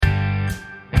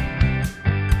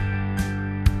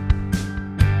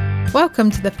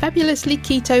Welcome to the Fabulously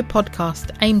Keto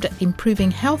podcast, aimed at improving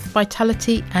health,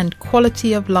 vitality and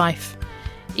quality of life.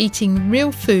 Eating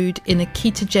real food in a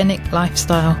ketogenic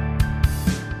lifestyle.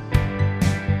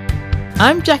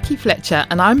 I'm Jackie Fletcher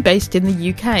and I'm based in the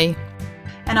UK.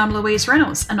 And I'm Louise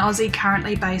Reynolds, an Aussie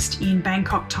currently based in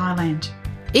Bangkok, Thailand.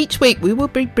 Each week we will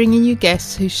be bringing you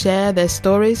guests who share their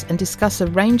stories and discuss a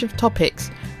range of topics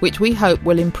which we hope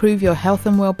will improve your health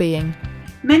and well-being.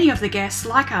 Many of the guests,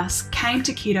 like us, came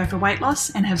to keto for weight loss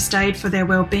and have stayed for their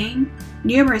well-being,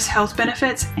 numerous health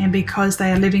benefits, and because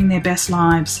they are living their best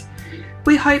lives.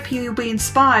 We hope you'll be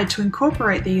inspired to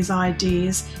incorporate these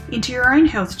ideas into your own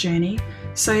health journey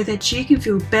so that you can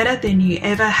feel better than you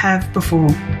ever have before.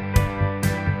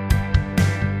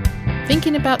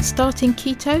 Thinking about starting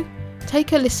keto?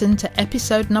 Take a listen to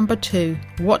episode number 2,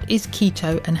 What is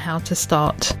Keto and How to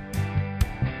Start.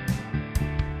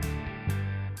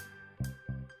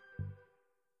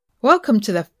 Welcome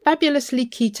to the Fabulously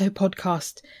Keto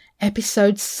podcast,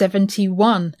 episode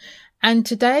 71. And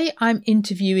today I'm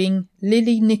interviewing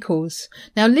Lily Nichols.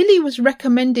 Now, Lily was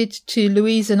recommended to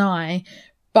Louise and I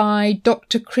by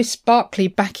Dr. Chris Barkley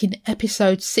back in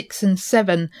episode 6 and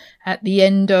 7 at the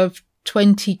end of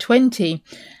 2020.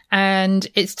 And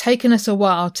it's taken us a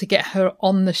while to get her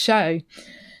on the show.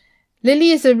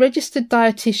 Lily is a registered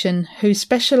dietitian who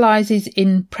specialises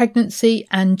in pregnancy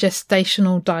and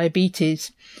gestational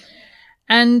diabetes.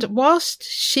 And whilst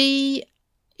she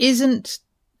isn't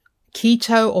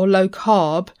keto or low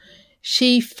carb,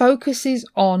 she focuses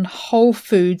on whole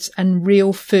foods and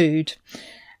real food.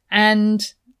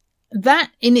 And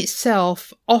that in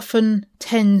itself often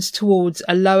tends towards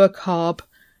a lower carb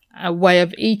way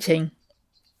of eating.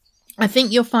 I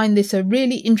think you'll find this a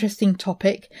really interesting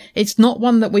topic. It's not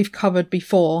one that we've covered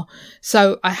before,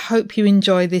 so I hope you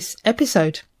enjoy this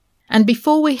episode. And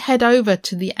before we head over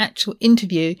to the actual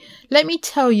interview, let me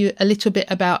tell you a little bit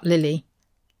about Lily.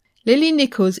 Lily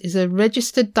Nichols is a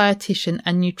registered dietitian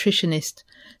and nutritionist,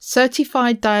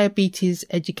 certified diabetes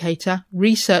educator,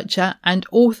 researcher, and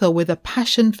author with a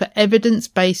passion for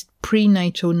evidence-based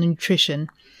prenatal nutrition.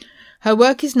 Her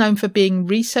work is known for being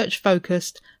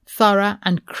research-focused, thorough,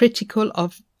 and critical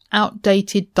of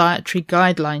outdated dietary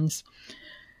guidelines.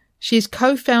 She is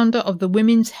co-founder of the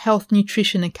Women's Health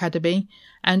Nutrition Academy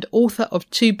and author of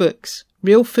 2 books,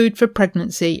 Real Food for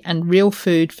Pregnancy and Real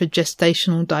Food for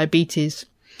Gestational Diabetes.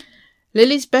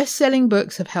 Lily's best-selling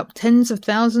books have helped tens of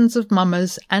thousands of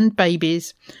mamas and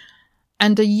babies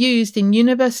and are used in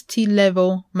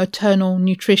university-level maternal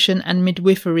nutrition and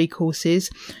midwifery courses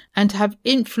and have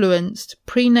influenced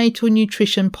prenatal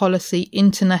nutrition policy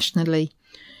internationally.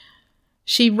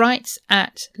 She writes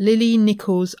at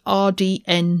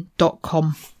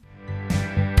lilynicholsrdn.com.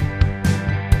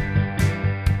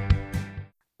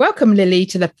 Welcome, Lily,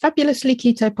 to the Fabulously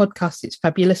Keto podcast. It's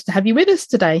fabulous to have you with us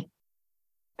today.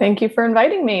 Thank you for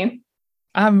inviting me.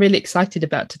 I'm really excited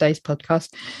about today's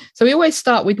podcast. So we always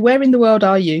start with, where in the world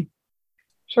are you?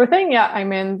 Sure thing. Yeah,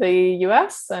 I'm in the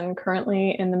US and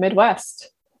currently in the Midwest.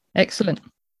 Excellent.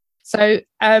 So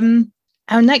our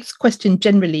next question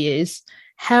generally is,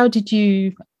 how did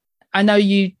you, I know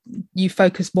you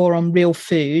focus more on real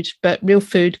food, but real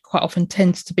food quite often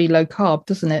tends to be low carb,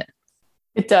 doesn't it?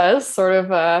 It does, sort of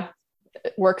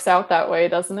it works out that way,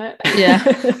 doesn't it? Yeah.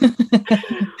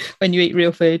 When you eat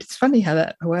real food. It's funny how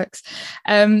that works.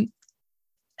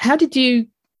 How did you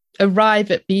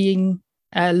arrive at being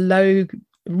a low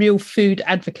real food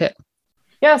advocate?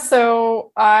 Yeah,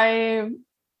 so I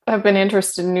have been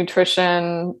interested in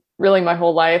nutrition really my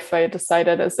whole life. I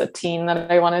decided as a teen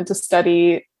that I wanted to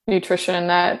study nutrition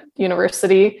at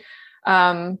university.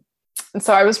 And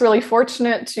so I was really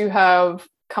fortunate to have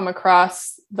come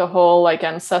across the whole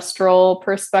ancestral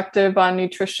perspective on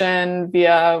nutrition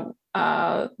via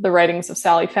the writings of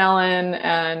Sally Fallon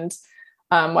and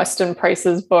Weston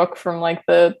Price's book from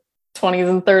the 20s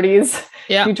and 30s,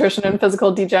 yeah. Nutrition and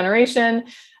Physical Degeneration.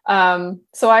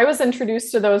 So I was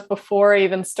introduced to those before I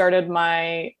even started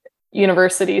my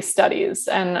university studies,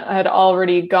 and I had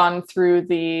already gone through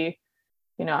the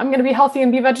I'm going to be healthy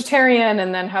and be vegetarian,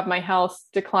 and then have my health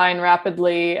decline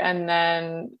rapidly, and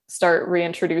then start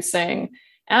reintroducing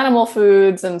animal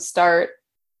foods and start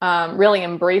really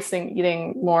embracing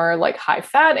eating more high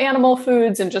fat animal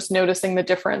foods, and just noticing the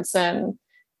difference in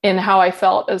how I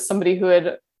felt as somebody who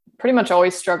had pretty much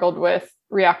always struggled with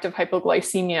reactive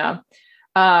hypoglycemia.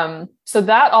 So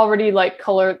that already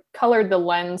colored the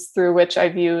lens through which I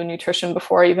view nutrition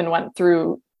before I even went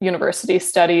through university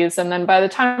studies. And then by the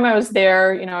time I was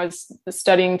there, I was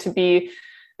studying to be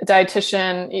a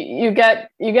dietitian. You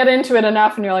get into it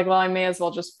enough and you're like, well, I may as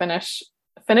well just finish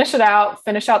it out,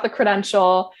 finish out the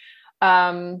credential.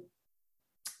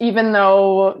 even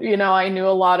though, I knew a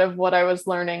lot of what I was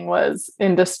learning was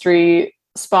industry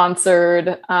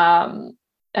sponsored, and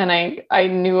I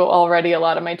knew already a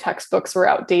lot of my textbooks were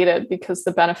outdated, because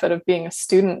the benefit of being a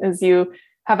student is you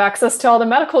have access to all the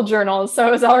medical journals. So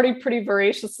I was already pretty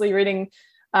voraciously reading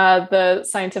the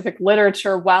scientific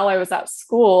literature while I was at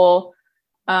school,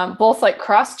 both like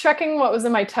cross-checking what was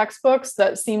in my textbooks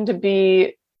that seemed to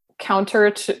be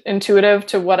counterintuitive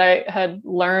to what I had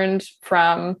learned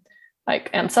from like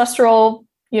ancestral,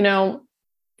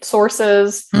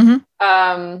 sources,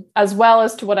 as well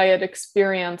as to what I had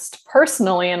experienced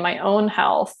personally in my own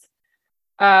health.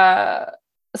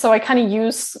 So I kind of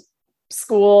use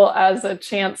school as a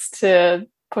chance to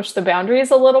push the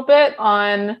boundaries a little bit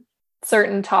on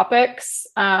certain topics,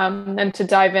 and to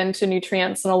dive into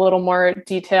nutrients in a little more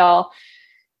detail.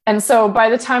 And so by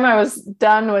the time I was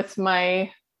done with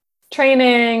my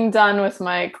training, done with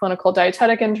my clinical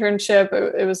dietetic internship,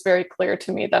 it was very clear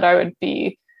to me that I would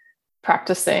be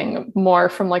practicing more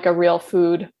from like a real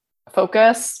food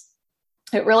focus.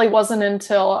 It really wasn't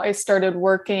until I started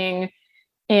working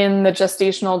in the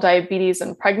gestational diabetes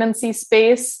and pregnancy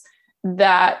space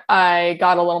that I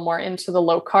got a little more into the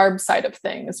low carb side of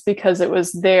things, because it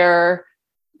was there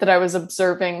that I was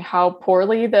observing how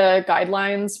poorly the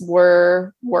guidelines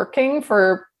were working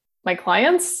for my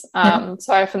clients. So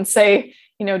I often say,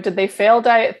 did they fail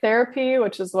diet therapy,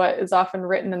 which is what is often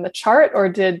written in the chart, or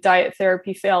did diet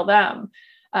therapy fail them?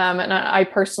 And I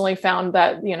personally found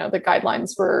that, the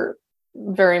guidelines were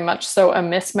very much so a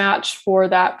mismatch for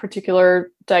that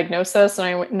particular diagnosis. And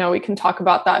I know we can talk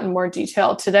about that in more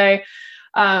detail today.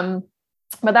 But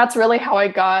that's really how I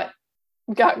got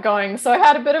going. So I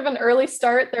had a bit of an early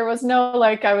start. There was no,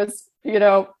 I was,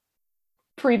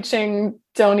 preaching,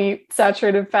 don't eat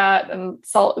saturated fat and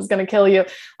salt is going to kill you.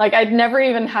 I'd never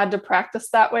even had to practice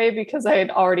that way, because I had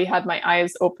already had my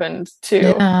eyes opened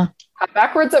to how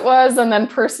backwards it was. And then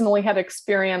personally had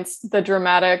experienced the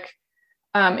dramatic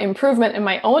improvement in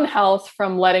my own health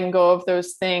from letting go of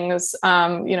those things,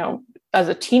 as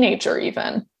a teenager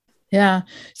even. Yeah.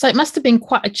 So it must have been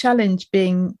quite a challenge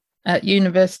being at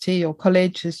university or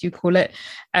college, as you call it,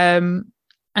 and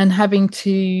having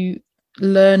to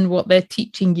learn what they're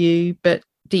teaching you, but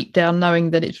deep down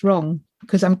knowing that it's wrong,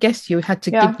 because I'm guessing you had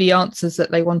to give the answers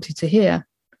that they wanted to hear.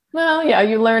 Well, yeah,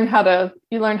 you learn how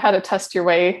to test your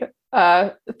way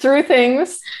through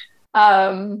things.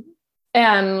 And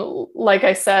like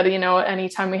I said,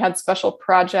 anytime we had special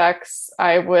projects,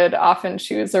 I would often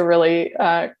choose a really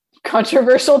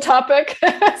controversial topic.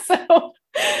 So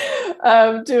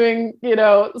doing,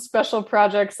 special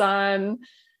projects on,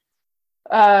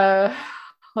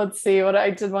 let's see, what I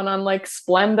did one on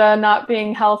Splenda not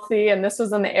being healthy. And this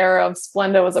was in the era of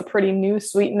Splenda was a pretty new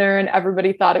sweetener and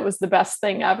everybody thought it was the best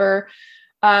thing ever.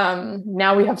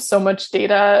 Now we have so much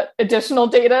additional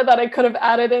data that I could have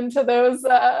added into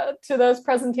those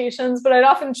presentations, but I'd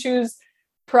often choose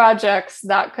projects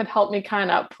that could help me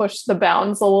kind of push the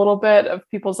bounds a little bit of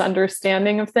people's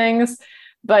understanding of things.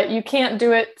 But you can't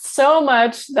do it so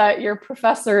much that your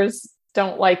professors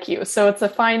don't like you. So it's a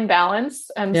fine balance.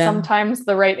 And sometimes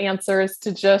the right answer is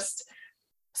to just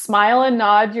smile and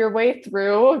nod your way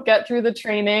through, get through the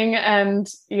training, and,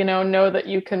 know that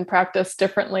you can practice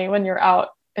differently when you're out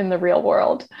in the real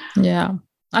world. Yeah.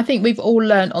 I think we've all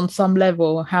learned on some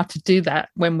level how to do that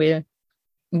when we're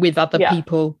with other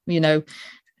people,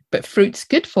 but fruit's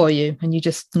good for you. And you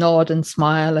just nod and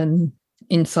smile and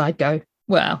inside go,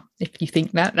 well, if you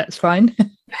think that, that's fine.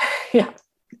 Yeah.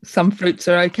 Some fruits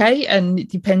are okay, and it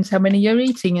depends how many you're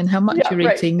eating and how much you're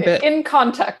eating. But in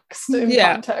context, a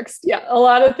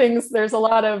lot of things. There's a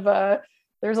lot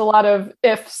of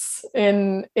ifs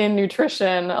in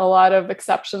nutrition, a lot of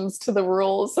exceptions to the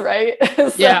rules, right?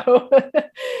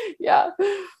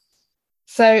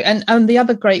 So, and the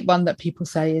other great one that people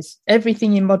say is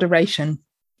everything in moderation,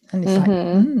 and it's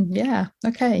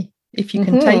okay. If you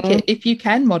can take it, if you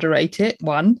can moderate it,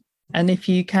 one, and if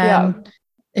you can.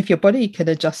 If your body can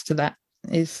adjust to that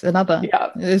is another.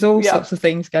 There's all sorts of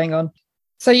things going on.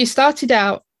 So you started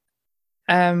out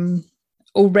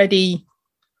already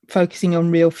focusing on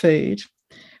real food.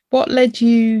 What led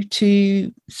you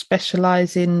to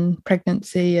specialize in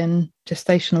pregnancy and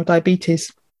gestational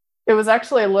diabetes? It was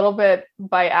actually a little bit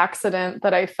by accident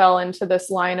that I fell into this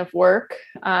line of work.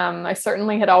 I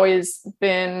certainly had always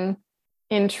been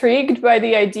intrigued by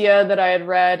the idea that I had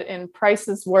read in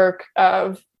Price's work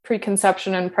of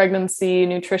preconception and pregnancy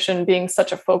nutrition being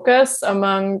such a focus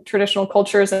among traditional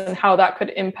cultures and how that could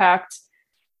impact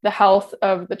the health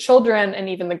of the children and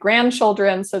even the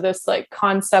grandchildren. So this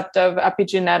concept of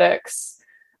epigenetics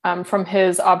from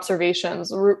his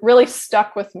observations really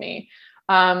stuck with me.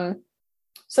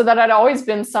 So that had always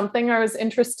been something I was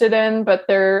interested in, but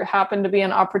there happened to be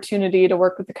an opportunity to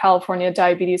work with the California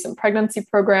Diabetes and Pregnancy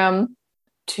Program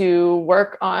to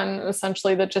work on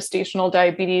essentially the gestational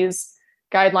diabetes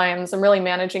guidelines and really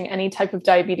managing any type of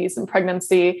diabetes in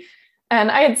pregnancy. And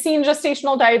I had seen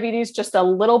gestational diabetes just a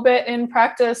little bit in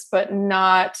practice, but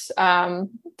not,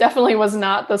 definitely was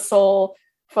not the sole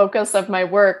focus of my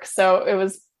work. So it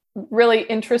was really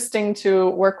interesting to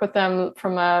work with them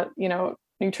from a,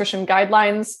 nutrition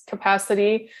guidelines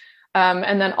capacity.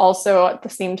 And then also at the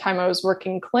same time, I was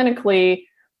working clinically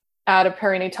at a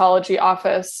perinatology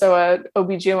office. So a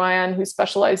OBGYN who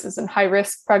specializes in high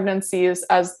risk pregnancies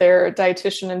as their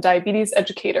dietitian and diabetes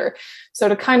educator. So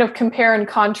to kind of compare and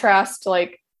contrast,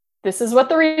 like, this is what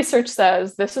the research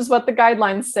says, this is what the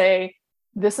guidelines say,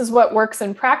 this is what works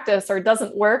in practice or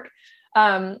doesn't work.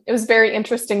 It was very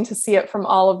interesting to see it from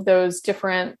all of those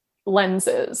different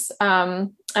lenses.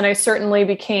 And I certainly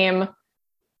became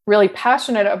really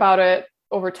passionate about it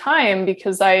over time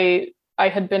because I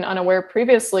had been unaware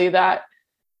previously that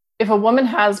if a woman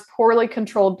has poorly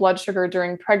controlled blood sugar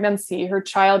during pregnancy, her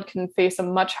child can face a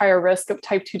much higher risk of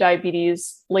type 2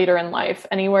 diabetes later in life,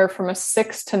 anywhere from a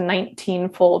 6 to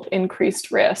 19-fold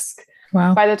increased risk.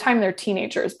 Wow. By the time they're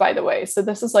teenagers, by the way. So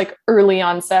this is like early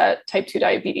onset type 2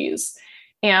 diabetes.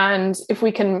 And if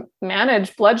we can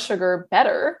manage blood sugar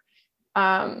better,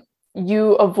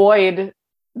 you avoid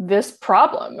this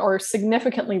problem or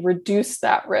significantly reduce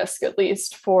that risk, at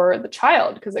least for the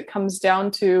child, because it comes down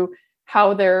to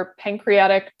how their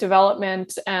pancreatic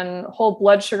development and whole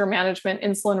blood sugar management,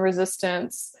 insulin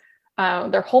resistance,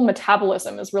 their whole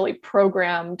metabolism is really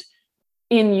programmed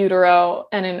in utero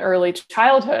and in early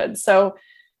childhood. So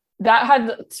that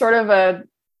had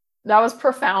that was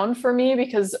profound for me,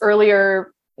 because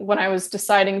earlier when I was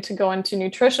deciding to go into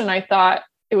nutrition, I thought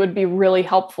it would be really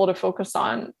helpful to focus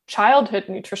on childhood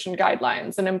nutrition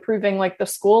guidelines and improving like the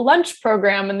school lunch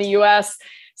program in the US,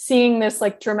 seeing this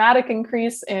like dramatic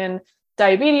increase in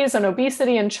diabetes and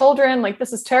obesity in children. Like,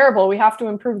 this is terrible. We have to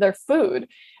improve their food.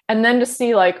 And then to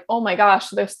see like, oh my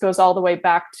gosh, this goes all the way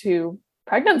back to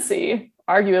pregnancy,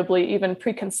 arguably even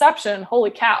preconception.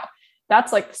 Holy cow.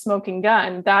 That's like the smoking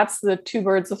gun. That's the two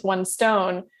birds with one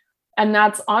stone. And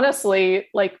that's honestly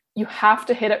like, you have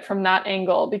to hit it from that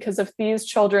angle, because if these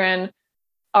children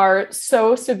are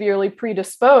so severely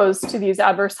predisposed to these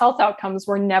adverse health outcomes,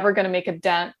 we're never going to make a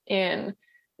dent in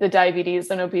the diabetes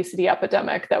and obesity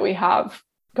epidemic that we have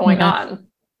going on.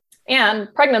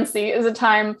 And pregnancy is a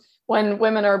time when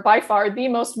women are by far the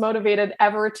most motivated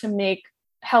ever to make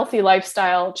healthy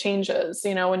lifestyle changes.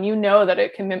 When you know that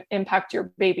it can impact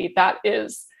your baby, that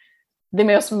is the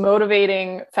most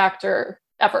motivating factor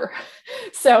ever.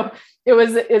 So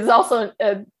it's also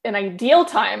an ideal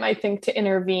time, I think, to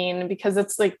intervene, because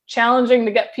it's like challenging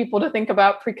to get people to think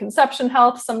about preconception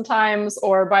health sometimes,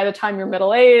 or by the time you're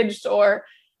middle-aged, or,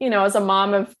 as a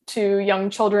mom of 2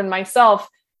 young children myself,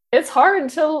 it's hard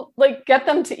to like get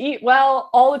them to eat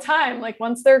well all the time. Like,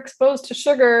 once they're exposed to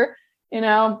sugar,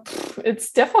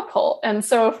 it's difficult. And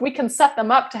so if we can set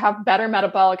them up to have better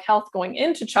metabolic health going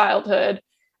into childhood,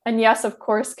 and yes, of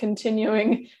course,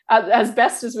 continuing as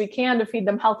best as we can to feed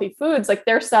them healthy foods, like,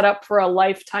 they're set up for a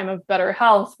lifetime of better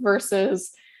health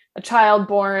versus a child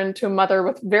born to a mother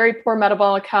with very poor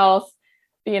metabolic health,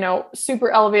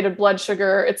 super elevated blood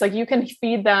sugar. It's like, you can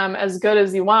feed them as good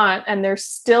as you want, and there's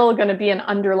still going to be an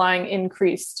underlying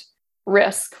increased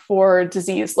risk for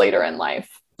disease later in life.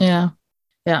 Yeah.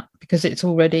 Yeah. Because it's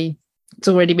already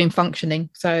been functioning.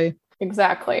 So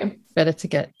exactly. Better to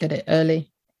get it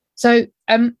early. So,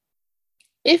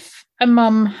 if a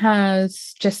mum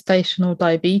has gestational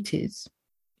diabetes,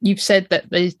 you've said that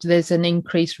there's an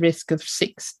increased risk of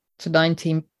 6 to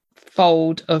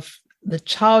 19-fold of the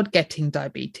child getting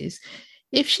diabetes.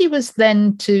 If she was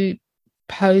then to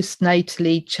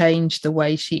postnatally change the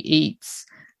way she eats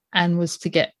and was to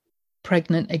get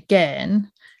pregnant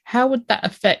again, how would that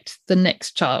affect the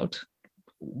next child?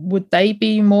 Would they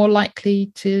be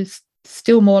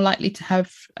still more likely to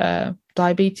have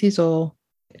diabetes, or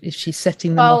is she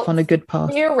setting them off on a good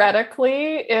path?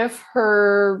 Theoretically, if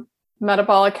her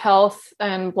metabolic health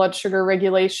and blood sugar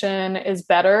regulation is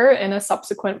better in a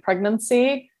subsequent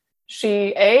pregnancy,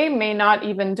 she may not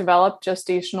even develop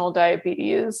gestational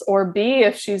diabetes, or B,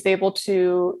 if she's able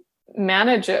to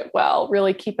manage it well,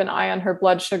 really keep an eye on her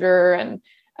blood sugar and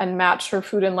match her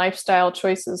food and lifestyle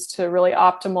choices to really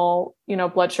optimal,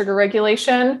 blood sugar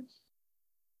regulation,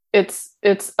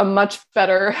 it's a much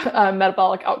better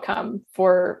metabolic outcome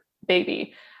for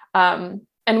baby. And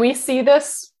we see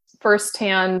this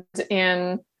firsthand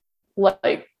in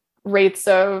like rates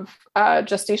of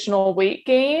gestational weight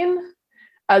gain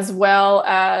as well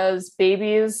as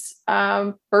baby's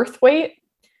birth weight.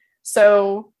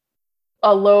 So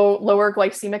a lower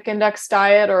glycemic index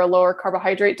diet or a lower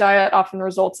carbohydrate diet often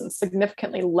results in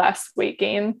significantly less weight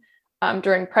gain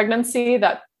during pregnancy.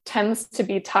 That tends to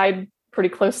be tied pretty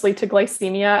closely to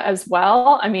glycemia as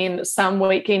well. I mean, some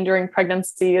weight gain during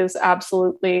pregnancy is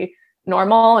absolutely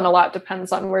normal, and a lot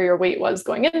depends on where your weight was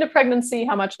going into pregnancy,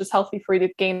 how much is healthy for you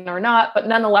to gain or not. But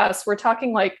nonetheless, we're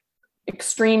talking like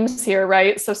extremes here,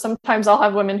 right? So sometimes I'll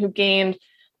have women who gained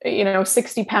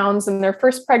 60 pounds in their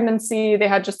first pregnancy. They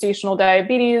had gestational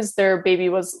diabetes. Their baby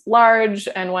was large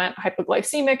and went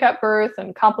hypoglycemic at birth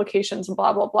and complications and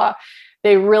blah, blah, blah.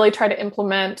 They really try to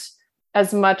implement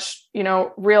as much,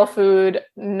 real food,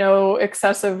 no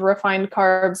excessive refined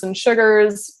carbs and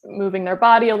sugars, moving their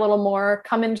body a little more,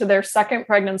 come into their second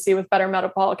pregnancy with better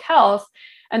metabolic health.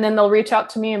 And then they'll reach out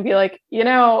to me and be like,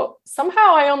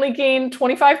 somehow I only gained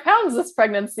 25 pounds this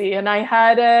pregnancy, and I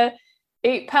had a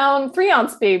 8-pound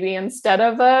 3-ounce baby instead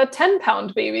of a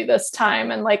 10-pound baby this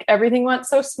time. And like everything went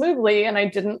so smoothly and I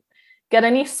didn't get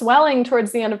any swelling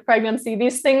towards the end of pregnancy.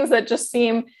 These things that just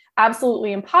seem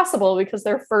absolutely impossible because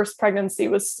their first pregnancy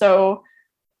was so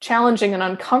challenging and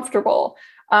uncomfortable,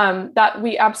 that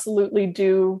we absolutely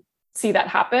do see that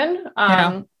happen.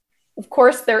 Of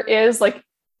course, there is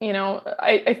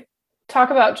I talk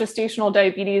about gestational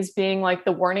diabetes being like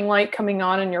the warning light coming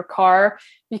on in your car,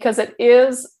 because it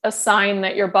is a sign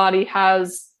that your body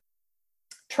has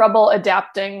trouble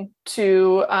adapting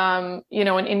to, an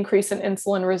increase in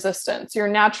insulin resistance. You're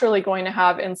naturally going to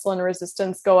have insulin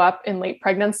resistance go up in late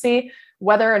pregnancy.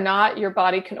 Whether or not your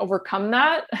body can overcome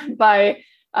that by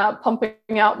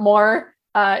pumping out more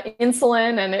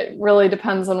insulin, and it really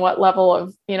depends on what level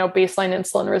of, baseline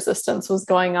insulin resistance was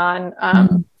going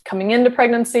on coming into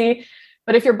pregnancy.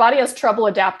 But if your body has trouble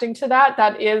adapting to that,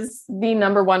 that is the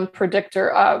number one predictor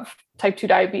of type 2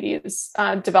 diabetes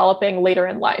developing later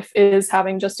in life, is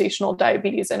having gestational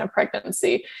diabetes in a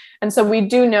pregnancy. And so we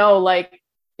do know,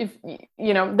 if,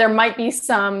 there might be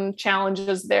some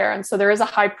challenges there. And so there is a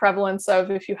high prevalence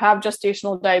of, if you have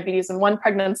gestational diabetes in one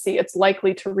pregnancy, it's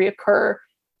likely to reoccur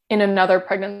in another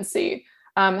pregnancy.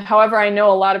 However, I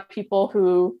know a lot of people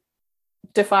who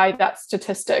defy that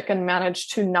statistic and manage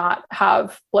to not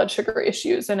have blood sugar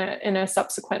issues in a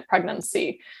subsequent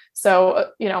pregnancy.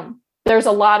 So, there's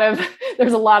a lot of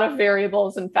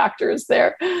variables and factors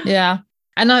there. Yeah.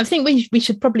 And I think we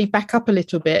should probably back up a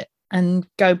little bit and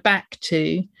go back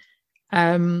to,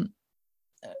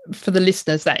 for the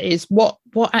listeners, that is, what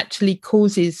actually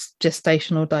causes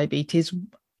gestational diabetes.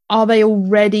 Are they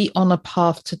already on a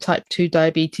path to type 2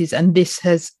 diabetes and this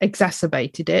has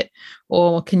exacerbated it?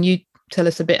 Or can you tell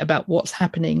us a bit about what's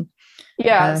happening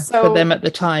for them at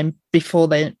the time before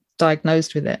they're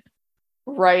diagnosed with it?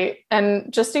 Right.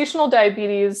 And gestational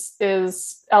diabetes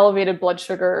is elevated blood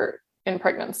sugar in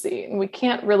pregnancy. And we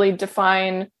can't really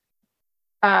define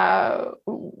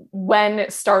when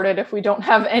it started if we don't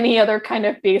have any other kind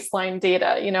of baseline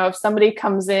data. If somebody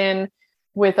comes in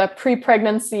with a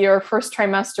pre-pregnancy or first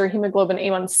trimester hemoglobin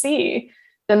A1C,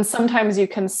 then sometimes you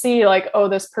can see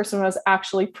this person was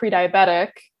actually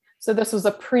pre-diabetic. So this was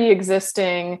a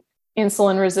pre-existing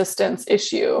insulin resistance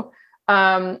issue.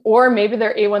 Or maybe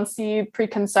their A1C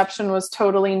preconception was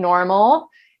totally normal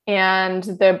and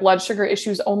the blood sugar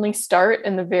issues only start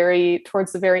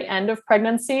towards the very end of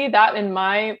pregnancy. That, in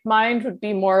my mind, would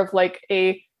be more of like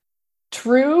a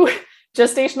true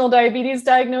gestational diabetes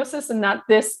diagnosis, and that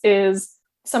this is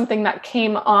something that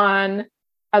came on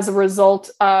as a result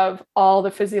of all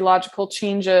the physiological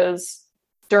changes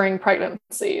during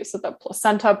pregnancy. So the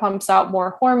placenta pumps out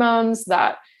more hormones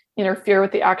that interfere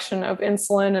with the action of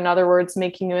insulin, in other words,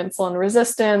 making you insulin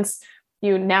resistant.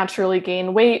 You naturally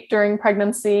gain weight during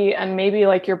pregnancy, and maybe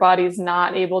your body's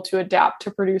not able to adapt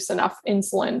to produce enough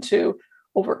insulin to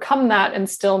overcome that and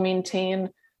still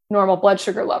maintain normal blood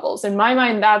sugar levels. In my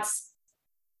mind, that's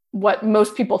what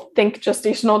most people think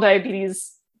gestational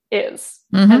diabetes is.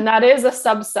 Mm-hmm. And that is a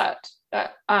subset.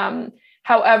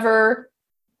 However,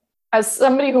 as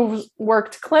somebody who's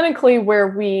worked clinically where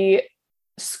we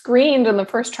screened in the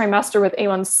first trimester with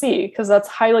A1C, because that's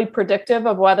highly predictive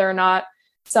of whether or not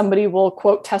somebody will,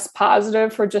 quote, test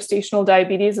positive for gestational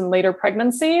diabetes in later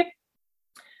pregnancy.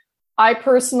 I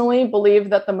personally believe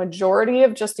that the majority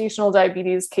of gestational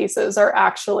diabetes cases are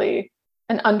actually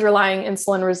an underlying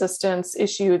insulin resistance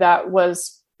issue that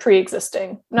was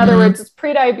pre-existing. In other words, it's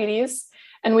pre-diabetes,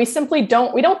 and we simply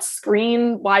don't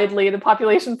screen widely the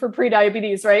population for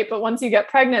pre-diabetes, right? But once you get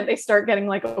pregnant, they start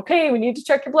getting okay, we need to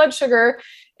check your blood sugar.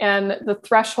 And the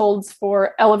thresholds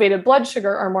for elevated blood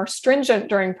sugar are more stringent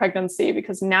during pregnancy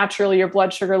because naturally your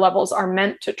blood sugar levels are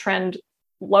meant to trend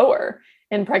lower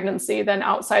in pregnancy than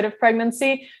outside of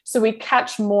pregnancy. So we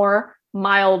catch more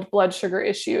mild blood sugar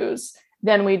issues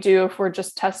than we do if we're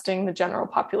just testing the general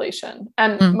population.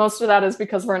 And most of that is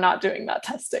because we're not doing that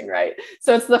testing, right?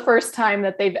 So it's the first time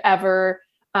that they've ever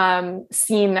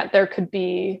seen that there could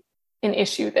be an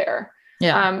issue there.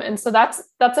 Yeah. And so that's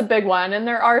a big one. And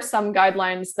there are some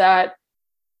guidelines that,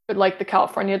 like the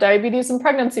California Diabetes and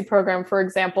Pregnancy Program, for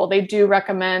example, they do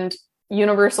recommend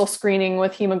universal screening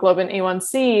with hemoglobin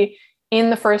A1C in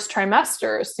the first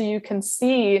trimester. So you can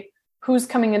see who's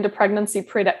coming into pregnancy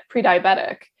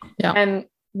pre-diabetic. Yeah. And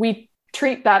we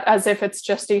treat that as if it's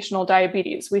gestational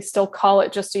diabetes. We still call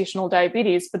it gestational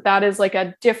diabetes, but that is like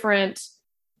a different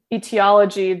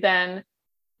etiology than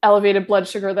elevated blood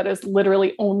sugar that is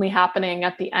literally only happening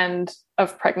at the end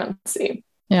of pregnancy.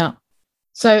 Yeah.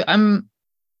 So I'm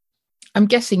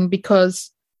guessing because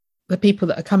the people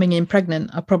that are coming in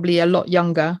pregnant are probably a lot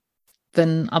younger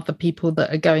than other people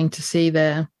that are going to see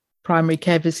their primary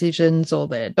care physicians or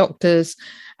their doctors.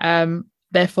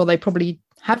 Therefore, they probably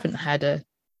haven't had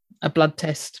a blood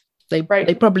test. They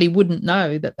probably wouldn't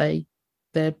know that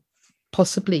they're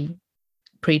possibly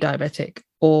pre-diabetic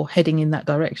or heading in that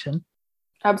direction.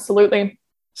 Absolutely.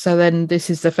 So then this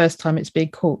is the first time it's being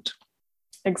caught.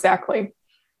 Exactly.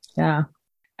 Yeah.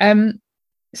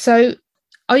 So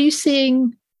are you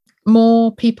seeing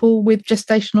more people with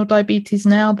gestational diabetes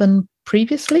now than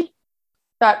previously?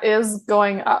 That is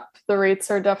going up. The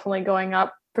rates are definitely going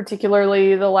up,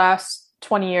 particularly the last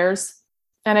 20 years.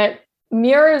 And it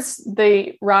mirrors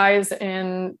the rise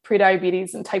in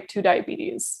prediabetes and type 2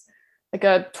 diabetes. Like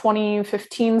a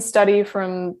 2015 study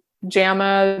from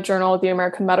JAMA, Journal of the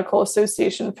American Medical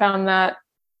Association, found that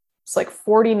it's like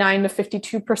 49 to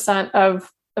 52%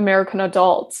 of American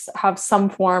adults have some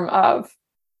form of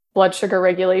blood sugar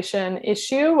regulation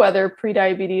issue, whether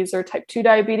prediabetes or type 2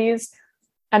 diabetes.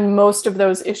 And most of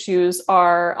those issues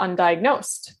are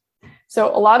undiagnosed.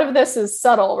 So a lot of this is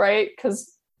subtle, right?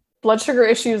 Because blood sugar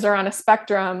issues are on a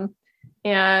spectrum,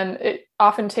 and it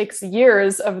often takes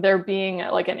years of there being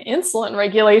like an insulin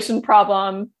regulation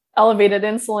problem, elevated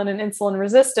insulin and insulin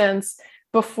resistance,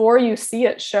 before you see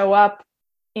it show up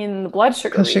in the blood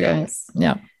sugar readings.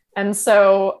 Yeah. And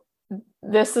so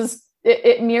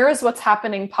it mirrors what's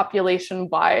happening population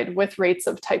wide with rates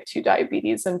of type 2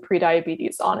 diabetes and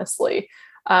prediabetes, honestly.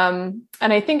 And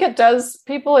I think it does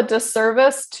people a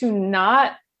disservice to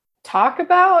not talk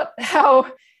about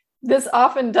how this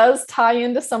often does tie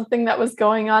into something that was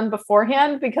going on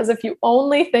beforehand, because if you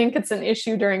only think it's an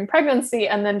issue during pregnancy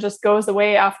and then just goes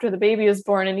away after the baby is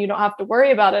born and you don't have to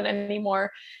worry about it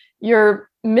anymore, you're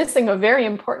missing a very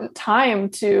important time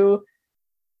to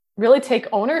really take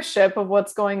ownership of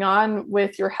what's going on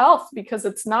with your health, because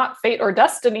it's not fate or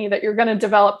destiny that you're going to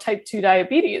develop type 2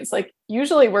 diabetes. Like,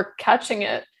 usually we're catching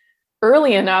it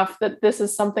early enough that this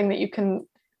is something that you can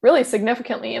really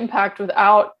significantly impact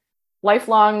without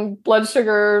lifelong blood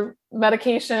sugar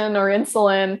medication or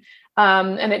insulin.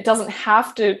 And it doesn't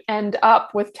have to end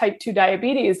up with type 2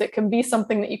 diabetes. It can be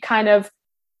something that you kind of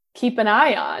keep an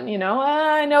eye on.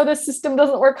 I know this system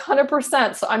doesn't work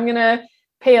 100%, so I'm going to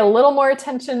pay a little more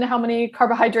attention to how many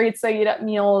carbohydrates I eat at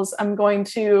meals. I'm going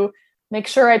to make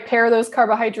sure I pair those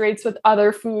carbohydrates with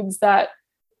other foods that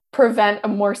prevent a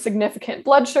more significant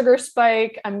blood sugar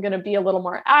spike. I'm going to be a little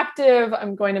more active.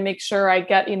 I'm going to make sure I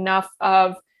get enough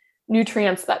of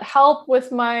nutrients that help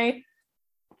with my,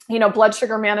 blood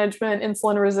sugar management,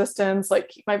 insulin resistance, like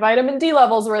keep my vitamin D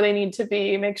levels where they need to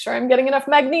be, make sure I'm getting enough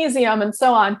magnesium, and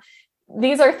so on.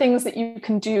 These are things that you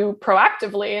can do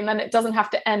proactively, and then it doesn't have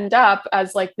to end up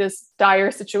as like this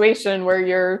dire situation where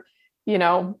you're,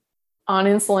 on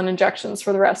insulin injections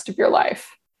for the rest of your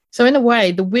life. So in a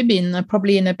way, the women are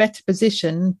probably in a better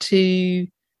position to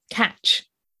catch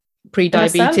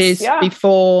pre-diabetes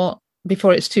before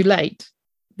it's too late.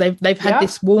 They've had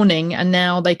this warning, and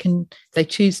now they can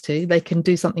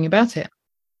do something about it.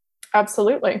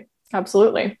 Absolutely.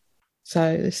 So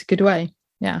it's a good way.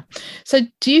 Yeah. So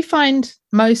do you find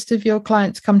most of your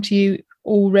clients come to you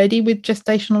already with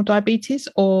gestational diabetes,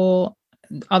 or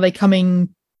are they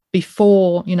coming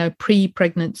before,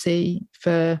 pre-pregnancy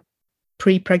for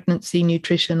pre-pregnancy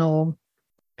nutrition or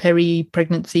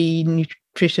peri-pregnancy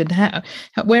nutrition?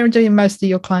 Where do most of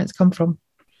your clients come from?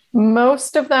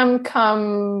 Most of them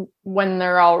come when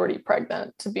they're already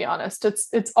pregnant, to be honest.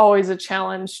 It's always a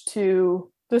challenge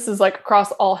this is like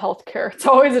across all healthcare. It's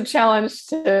always a challenge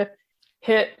to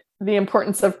hit the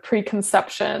importance of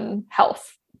preconception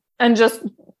health. And just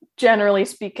generally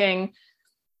speaking,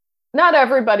 not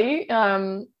everybody,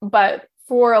 but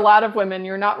for a lot of women,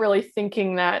 you're not really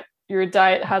thinking that your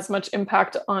diet has much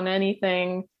impact on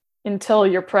anything until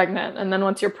you're pregnant. And then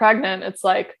once you're pregnant, it's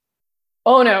like,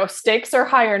 oh no, stakes are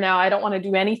higher now. I don't want to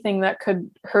do anything that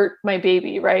could hurt my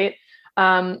baby, right?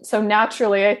 So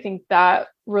naturally, I think that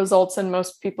results in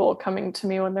most people coming to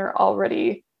me when they're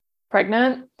already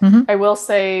pregnant. Mm-hmm. I will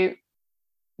say,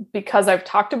 because I've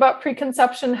talked about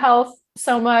preconception health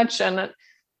so much, and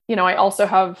I also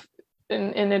have,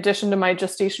 in addition to my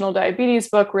gestational diabetes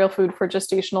book, Real Food for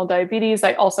Gestational Diabetes,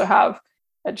 I also have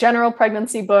a general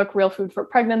pregnancy book, Real Food for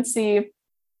Pregnancy.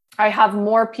 I have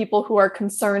more people who are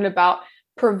concerned about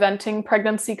preventing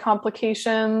pregnancy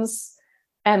complications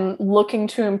and looking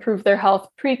to improve their health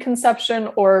pre-conception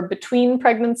or between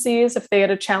pregnancies if they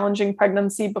had a challenging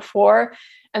pregnancy before.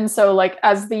 And so, like,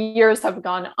 as the years have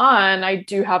gone on, I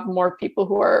do have more people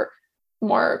who are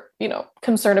more,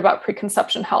 concerned about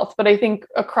preconception health. But I think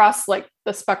across like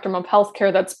the spectrum of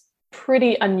healthcare, that's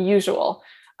pretty unusual.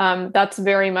 That's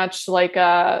very much like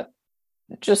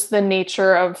just the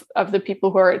nature of the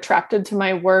people who are attracted to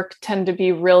my work tend to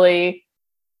be really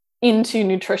into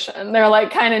nutrition. They're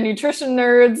like kind of nutrition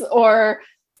nerds or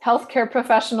healthcare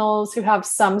professionals who have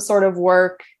some sort of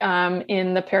work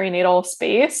in the perinatal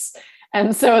space.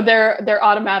 And so they're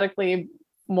automatically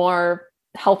more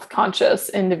health conscious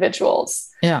individuals.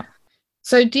 Yeah.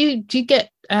 So do you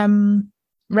get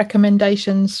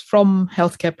recommendations from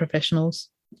healthcare professionals,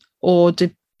 or do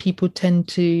people tend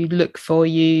to look for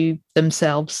you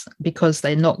themselves because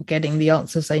they're not getting the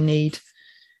answers they need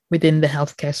within the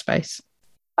healthcare space?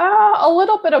 A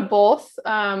little bit of both.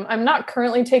 I'm not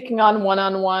currently taking on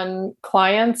one-on-one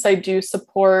clients. I do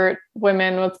support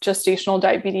women with gestational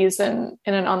diabetes in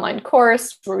an online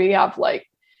course where we have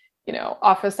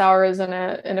office hours in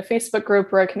a Facebook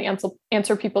group where I can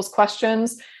answer people's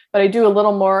questions. But I do a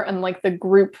little more in like the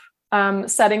group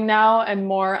setting now, and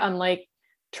more on like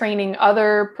training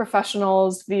other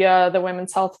professionals via the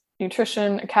Women's Health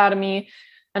Nutrition Academy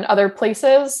and other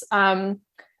places.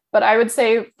 But I would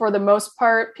say for the most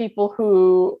part, people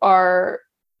who are,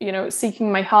 seeking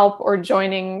my help or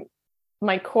joining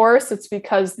my course, it's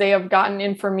because they have gotten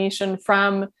information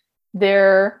from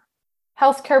their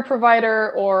healthcare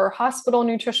provider or hospital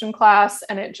nutrition class,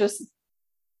 and it just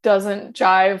doesn't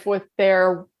jive with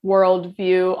their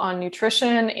worldview on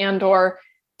nutrition or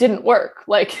didn't work.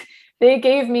 Like, they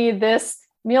gave me this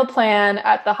meal plan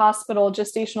at the hospital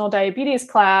gestational diabetes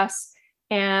class,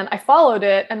 and I followed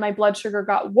it and my blood sugar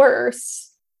got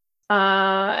worse.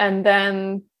 And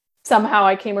then somehow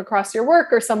I came across your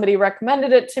work or somebody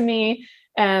recommended it to me.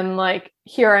 And like,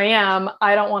 here I am.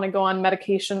 I don't want to go on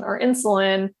medication or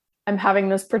insulin. I'm having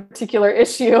this particular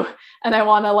issue and I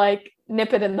want to like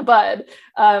nip it in the bud.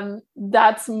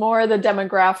 That's more the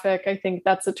demographic, I think,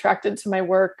 that's attracted to my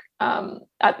work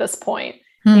at this point.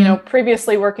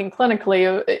 Previously working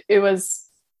clinically, it was,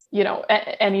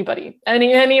 anybody,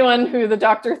 anyone who the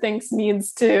doctor thinks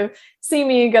needs to see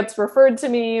me gets referred to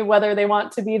me, whether they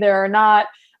want to be there or not.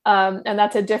 And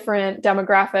that's a different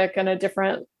demographic and a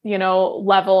different,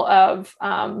 level of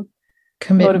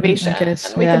motivation. I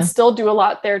guess, and we can still do a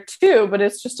lot there too, but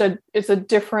it's just it's a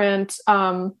different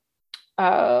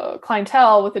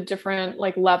clientele with a different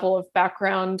like level of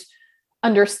background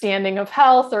understanding of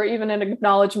health, or even an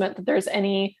acknowledgement that there's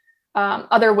any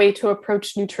other way to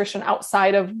approach nutrition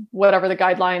outside of whatever the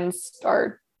guidelines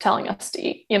are telling us to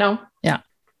eat, Yeah.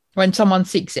 When someone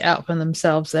seeks it out for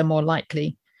themselves, they're more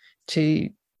likely to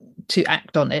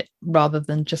act on it rather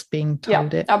than just being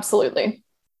told it. Absolutely.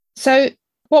 So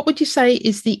what would you say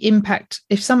is the impact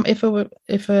if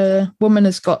a woman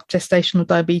has got gestational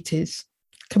diabetes?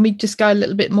 Can we just go a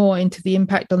little bit more into the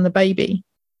impact on the baby?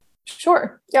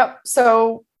 Sure. Yep.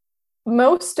 So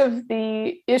most of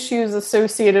the issues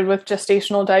associated with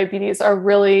gestational diabetes are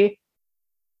really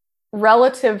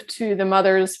relative to the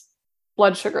mother's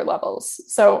blood sugar levels.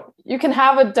 So you can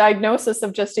have a diagnosis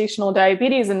of gestational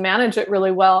diabetes and manage it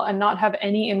really well and not have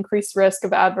any increased risk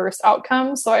of adverse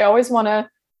outcomes. So I always want to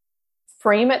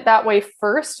frame it that way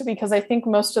first, because I think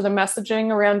most of the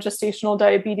messaging around gestational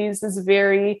diabetes is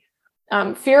very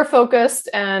fear-focused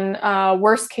and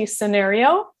worst case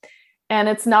scenario. And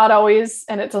it's not always,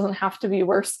 and it doesn't have to be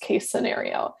worst case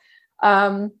scenario.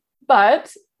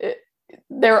 But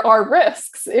there are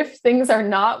risks if things are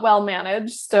not well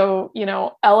managed. So,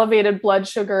 elevated blood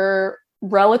sugar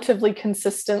relatively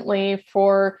consistently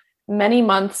for many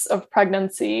months of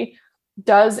pregnancy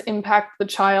does impact the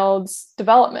child's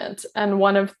development. And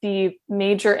one of the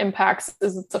major impacts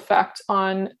is its effect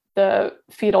on the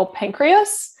fetal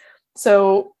pancreas.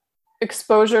 So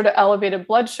exposure to elevated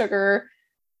blood sugar,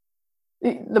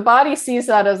 the body sees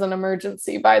that as an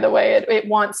emergency, by the way. It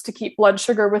wants to keep blood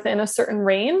sugar within a certain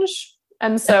range.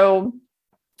 And so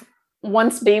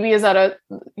once baby is at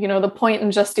the point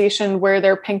in gestation where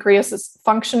their pancreas is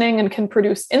functioning and can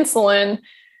produce insulin,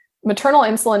 maternal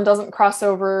insulin doesn't cross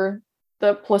over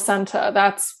the placenta.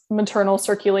 That's maternal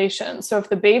circulation. So if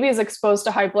the baby is exposed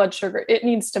to high blood sugar, it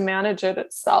needs to manage it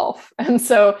itself. And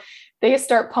so they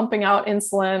start pumping out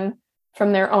insulin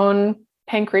from their own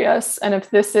pancreas. And if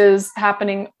this is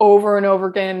happening over and over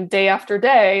again, day after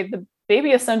day, the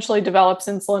baby essentially develops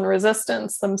insulin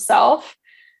resistance themselves.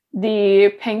 The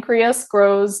pancreas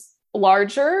grows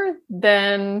larger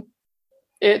than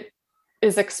it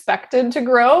is expected to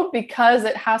grow because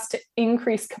it has to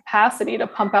increase capacity to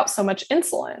pump out so much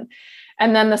insulin.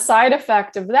 And then the side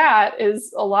effect of that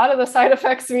is a lot of the side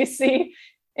effects we see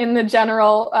in the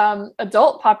general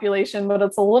adult population, but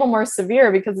it's a little more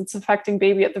severe because it's affecting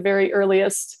baby at the very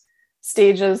earliest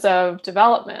stages of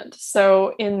development.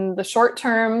 So in the short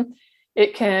term,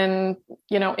 it can,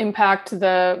 impact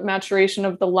the maturation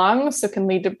of the lungs, so it can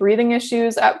lead to breathing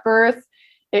issues at birth.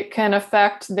 It can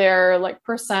affect their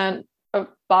percent of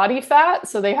body fat.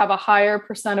 So they have a higher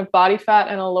percent of body fat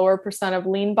and a lower percent of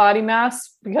lean body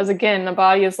mass, because again, the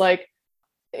body is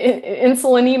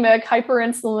insulinemic,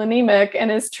 hyperinsulinemic,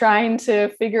 and is trying to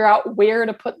figure out where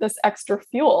to put this extra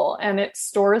fuel, and it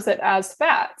stores it as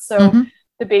fat. So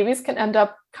the babies can end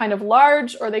up kind of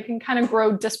large, or they can kind of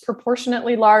grow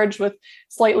disproportionately large with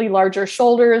slightly larger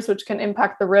shoulders, which can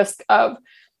impact the risk of,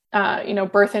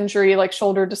 birth injury like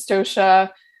shoulder dystocia.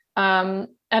 And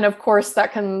of course,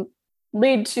 that can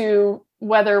lead to,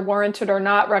 whether warranted or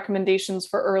not, recommendations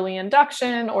for early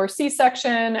induction or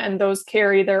C-section, and those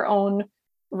carry their own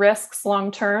risks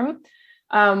long-term.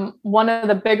 One of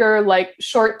the bigger,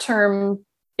 short-term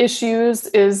issues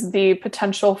is the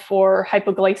potential for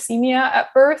hypoglycemia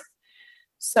at birth.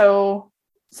 So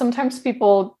sometimes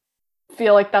people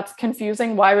feel like that's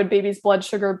confusing. Why would baby's blood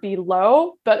sugar be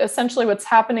low? But essentially what's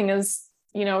happening is,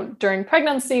 during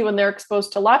pregnancy, when they're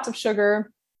exposed to lots of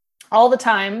sugar all the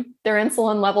time, their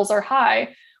insulin levels are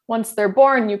high. Once they're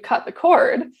born, you cut the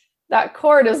cord. That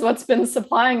cord is what's been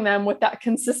supplying them with that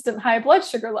consistent high blood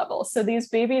sugar level. So these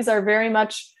babies are very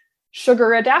much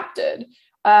sugar adapted.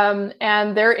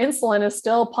 And their insulin is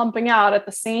still pumping out at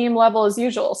the same level as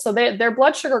usual. So their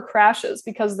blood sugar crashes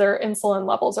because their insulin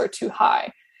levels are too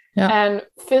high. Yeah. And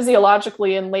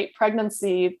physiologically in late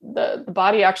pregnancy, the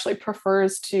body actually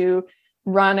prefers to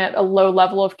run at a low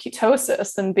level of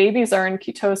ketosis, and babies are in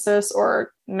ketosis,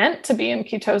 or meant to be in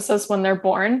ketosis, when they're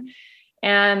born.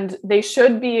 And they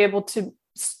should be able to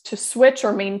switch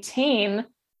or maintain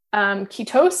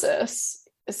ketosis,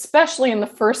 especially in the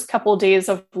first couple of days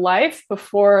of life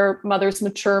before mother's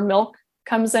mature milk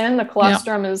comes in. The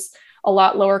colostrum is a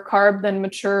lot lower carb than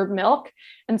mature milk.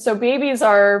 And so babies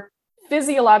are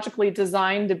physiologically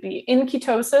designed to be in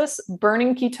ketosis,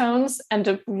 burning ketones, and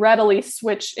to readily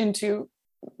switch into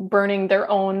burning their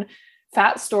own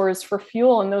fat stores for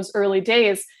fuel in those early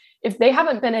days. If they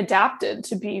haven't been adapted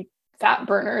to be fat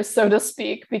burners, so to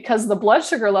speak, because the blood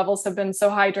sugar levels have been so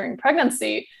high during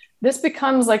pregnancy, this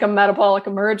becomes like a metabolic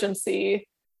emergency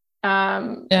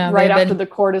after the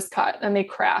cord is cut, and they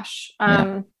crash.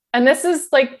 And this is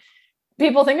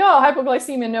people think, oh,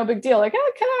 hypoglycemia, no big deal. It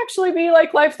can actually be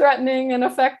life-threatening and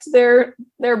affect their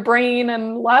brain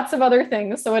and lots of other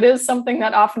things. So it is something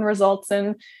that often results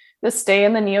in the stay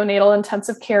in the neonatal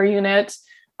intensive care unit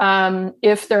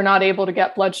if they're not able to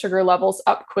get blood sugar levels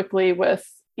up quickly with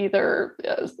either,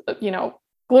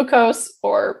 glucose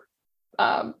or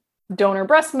donor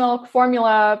breast milk,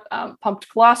 formula, pumped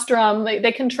colostrum.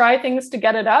 They can try things to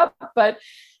get it up, but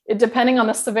depending on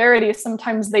the severity,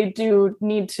 sometimes they do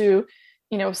need to,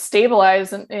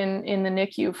 stabilize in the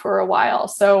NICU for a while.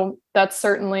 So that's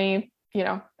certainly,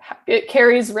 it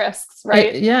carries risks,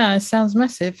 right? It sounds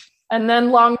massive. And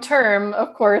then long-term,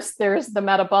 of course, there's the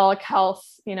metabolic health,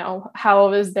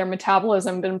 how has their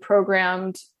metabolism been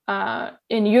programmed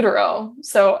in utero?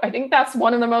 So I think that's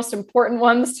one of the most important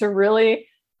ones to really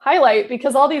highlight,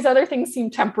 because all these other things seem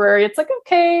temporary. It's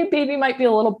okay, baby might be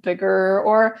a little bigger,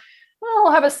 or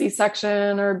I'll have a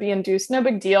C-section or be induced, no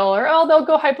big deal, or they'll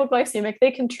go hypoglycemic,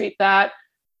 they can treat that.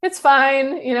 It's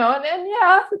fine,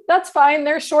 and that's fine.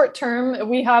 They're short-term.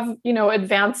 We have,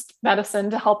 advanced medicine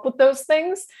to help with those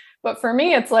things. But for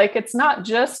me, it's not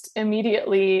just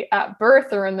immediately at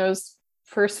birth or in those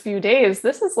first few days.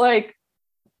 This is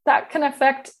that can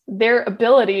affect their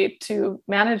ability to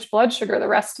manage blood sugar the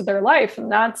rest of their life.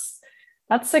 And that's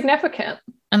significant.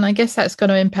 And I guess that's going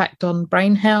to impact on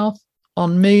brain health,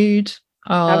 on mood,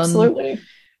 on absolutely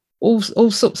all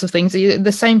sorts of things.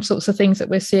 The same sorts of things that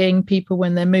we're seeing people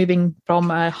when they're moving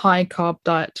from a high carb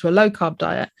diet to a low carb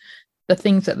diet. The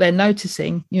things that they're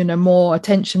noticing, more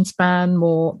attention span,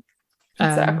 more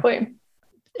exactly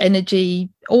energy,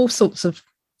 all sorts of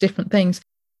different things.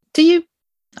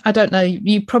 I don't know,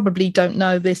 you probably don't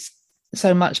know this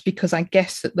so much, because I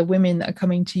guess that the women that are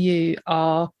coming to you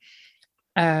are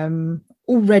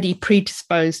already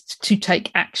predisposed to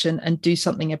take action and do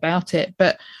something about it.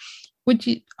 But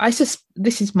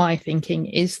this is my thinking,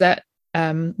 is that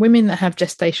women that have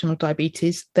gestational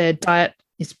diabetes, their diet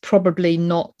is probably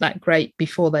not that great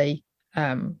before they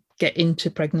get into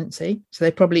pregnancy. So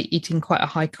they're probably eating quite a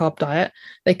high carb diet.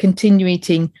 They continue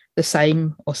eating the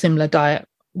same or similar diet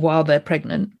while they're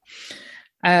pregnant.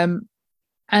 And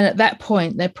at that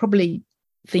point, they're probably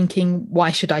thinking,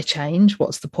 why should I change?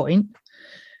 What's the point?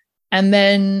 And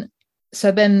then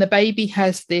the baby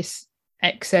has this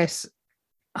excess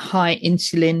high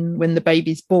insulin when the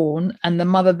baby's born, and the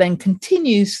mother then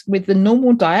continues with the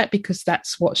normal diet because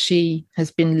that's what she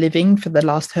has been living for the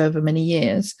last however many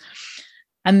years.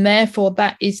 And therefore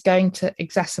that is going to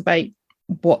exacerbate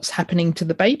what's happening to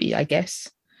the baby, I guess.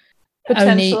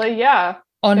 Potentially, yeah.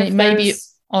 Maybe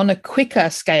on a quicker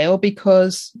scale,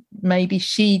 because maybe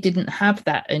she didn't have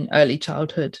that in early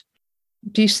childhood.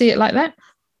 Do you see it like that?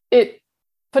 It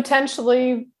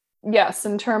potentially, yes,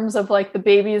 in terms of like the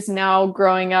baby is now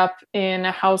growing up in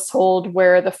a household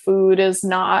where the food is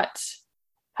not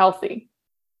healthy.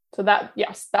 So that,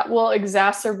 yes, that will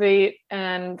exacerbate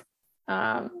and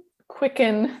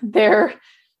quicken their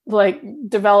like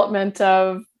development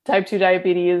of type 2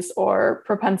 diabetes or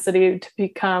propensity to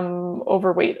become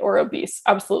overweight or obese.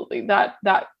 Absolutely,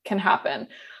 that can happen.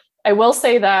 I will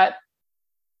say that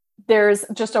there's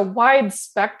just a wide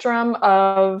spectrum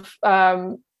of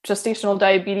gestational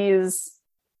diabetes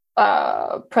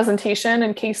presentation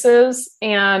and cases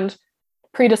and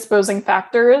predisposing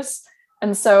factors.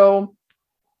 And so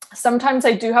sometimes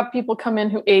I do have people come in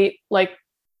who ate like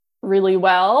really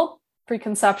well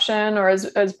preconception or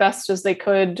as best as they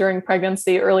could during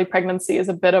pregnancy. Early pregnancy is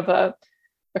a bit of a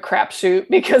crapshoot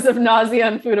because of nausea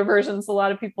and food aversions. A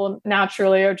lot of people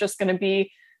naturally are just going to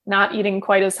be not eating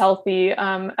quite as healthy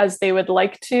as they would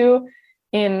like to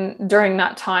during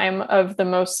that time of the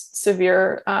most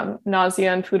severe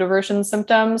nausea and food aversion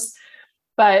symptoms.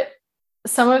 But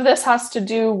some of this has to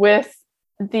do with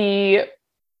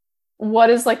what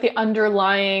is like the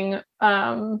underlying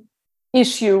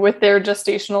issue with their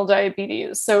gestational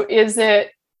diabetes. So is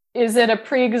it a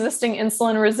pre-existing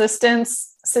insulin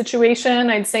resistance situation?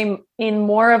 I'd say in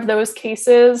more of those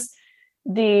cases,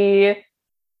 the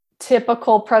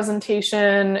typical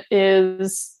presentation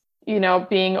is,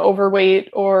 being overweight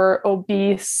or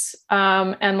obese,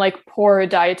 and like poor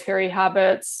dietary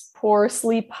habits, poor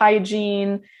sleep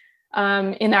hygiene,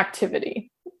 inactivity,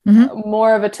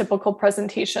 more of a typical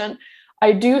presentation.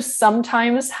 I do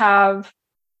sometimes have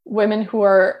women who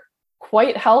are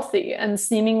quite healthy and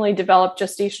seemingly develop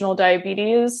gestational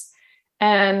diabetes.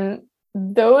 And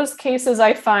those cases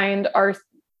I find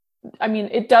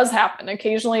it does happen.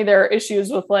 Occasionally there are issues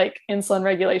with like insulin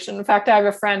regulation. In fact, I have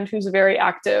a friend who's very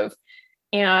active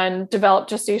and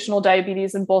developed gestational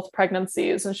diabetes in both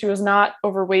pregnancies. And she was not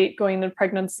overweight going into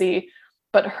pregnancy,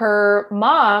 but her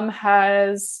mom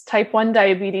has type 1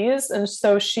 diabetes. And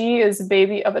so she is a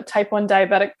baby of a type 1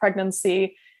 diabetic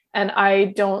pregnancy. And I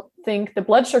don't think the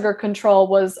blood sugar control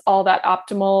was all that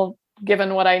optimal,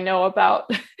 given what I know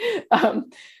about,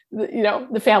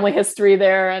 the family history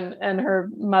there and her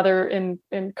mother in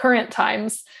current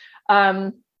times.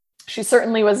 She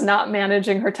certainly was not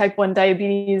managing her type 1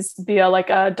 diabetes via like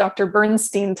a Dr.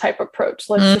 Bernstein type approach.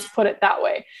 Let's just put it that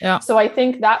way. Yeah. So I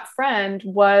think that friend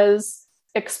was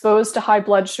exposed to high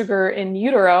blood sugar in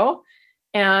utero,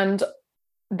 and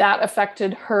that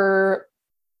affected her,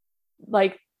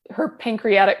 like, her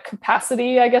pancreatic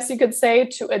capacity, I guess you could say,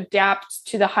 to adapt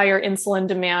to the higher insulin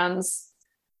demands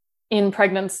in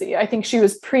pregnancy. I think she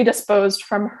was predisposed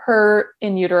from her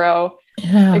in utero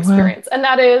experience. Wow. And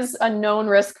that is a known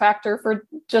risk factor for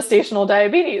gestational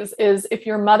diabetes, is if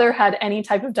your mother had any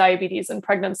type of diabetes in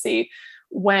pregnancy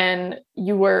when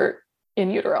you were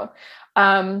in utero.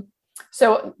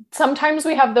 So sometimes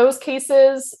we have those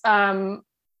cases.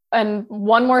 And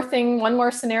one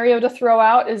more scenario to throw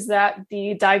out is that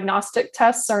the diagnostic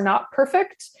tests are not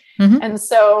perfect. And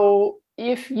so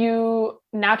if you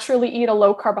naturally eat a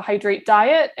low carbohydrate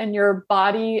diet and your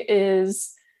body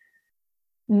is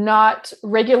not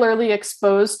regularly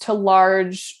exposed to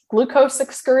large glucose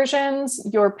excursions,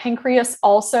 your pancreas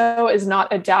also is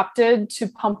not adapted to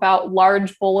pump out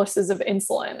large boluses of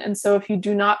insulin. And so if you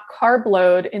do not carb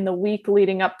load in the week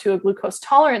leading up to a glucose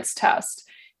tolerance test,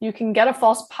 you can get a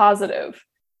false positive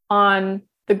on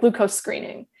the glucose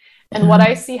screening. And what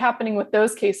I see happening with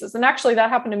those cases, and actually that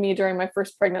happened to me during my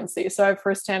first pregnancy, so I have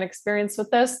firsthand experience with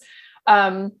this.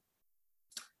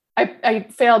 I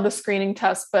failed the screening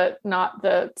test, but not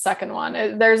the second one.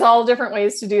 There's all different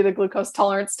ways to do the glucose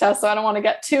tolerance test, so I don't want to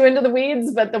get too into the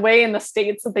weeds, but the way in the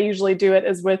States that they usually do it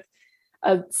is with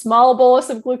a small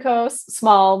bolus of glucose,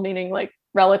 small meaning like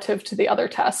relative to the other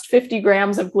test, 50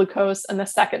 grams of glucose, and the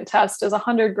second test is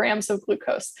 100 grams of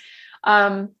glucose.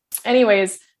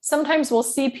 Anyways, sometimes we'll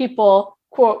see people,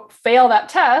 quote, fail that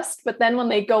test, but then when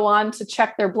they go on to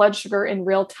check their blood sugar in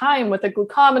real time with a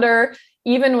glucometer,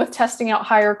 even with testing out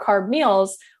higher carb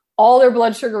meals, all their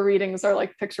blood sugar readings are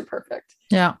like picture perfect.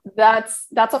 Yeah. That's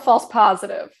a false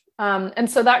positive. And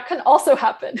so that can also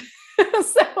happen.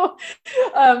 So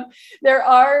there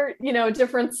are,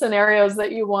 different scenarios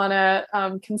that you want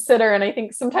to consider. And I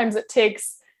think sometimes it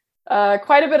takes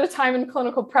quite a bit of time in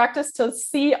clinical practice to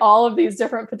see all of these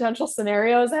different potential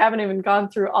scenarios. I haven't even gone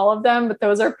through all of them, but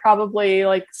those are probably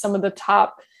like some of the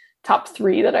top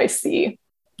 3 that I see.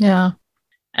 Yeah.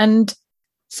 And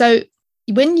so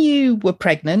when you were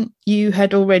pregnant, you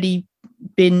had already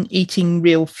been eating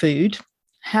real food.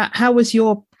 How was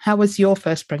your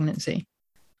first pregnancy?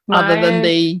 Other than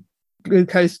the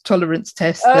glucose tolerance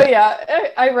test?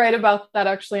 Yeah. I write about that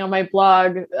actually on my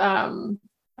blog.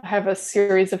 I have a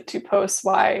series of 2 posts,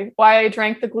 why I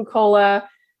drank the glucola,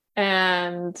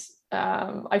 and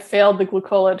I failed the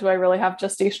glucola. Do I really have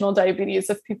gestational diabetes?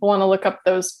 If people want to look up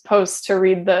those posts to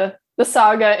read the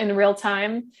saga in real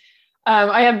time.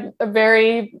 I have a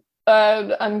very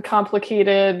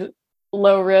uncomplicated,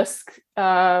 low risk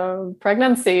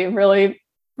pregnancy, really,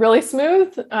 really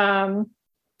smooth.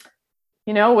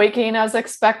 Weight gain as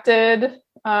expected.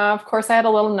 Of course, I had a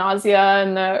little nausea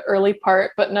in the early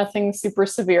part, but nothing super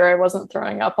severe. I wasn't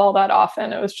throwing up all that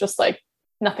often. It was just like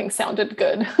nothing sounded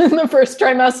good in the first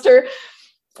trimester.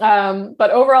 But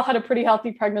overall had a pretty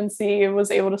healthy pregnancy, was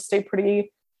able to stay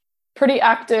pretty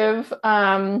active,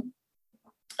 and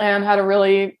had a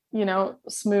really,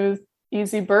 smooth,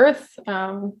 easy birth.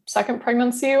 Second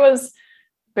pregnancy was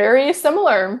very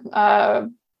similar.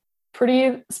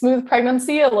 Pretty smooth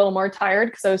pregnancy, a little more tired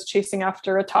because I was chasing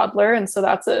after a toddler. And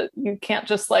so you can't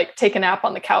just like take a nap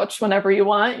on the couch whenever you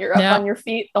want. You're up on your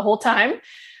feet the whole time.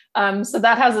 So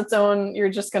that has its own, you're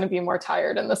just going to be more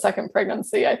tired in the second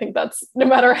pregnancy. I think that's no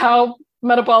matter how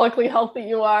metabolically healthy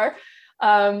you are.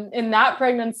 In that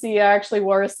pregnancy, I actually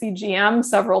wore a CGM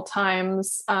several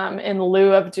times in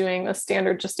lieu of doing a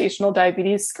standard gestational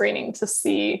diabetes screening to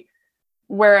see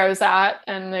where I was at.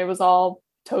 And it was all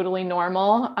totally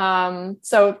normal.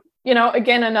 So,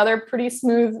 again, another pretty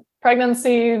smooth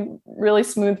pregnancy, really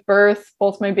smooth birth.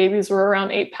 Both my babies were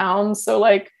around 8 pounds. So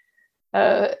like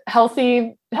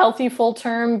healthy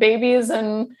full-term babies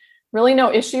and really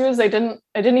no issues. I didn't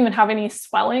even have any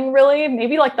swelling really,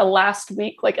 maybe like the last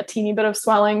week, like a teeny bit of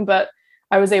swelling, but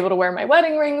I was able to wear my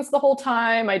wedding rings the whole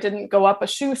time. I didn't go up a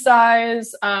shoe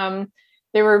size.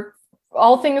 They were,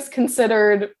 all things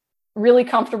considered, really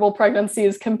comfortable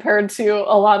pregnancies compared to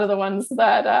a lot of the ones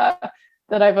that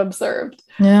I've observed.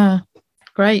 Yeah,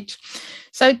 great.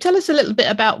 So tell us a little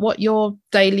bit about what your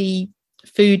daily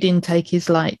food intake is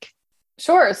like.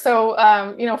 Sure. So,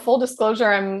 full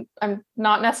disclosure, I'm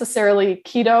not necessarily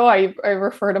keto. I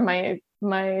refer to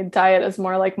my diet as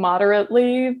more like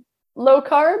moderately low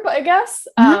carb, I guess.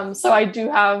 Mm-hmm. So I do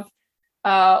have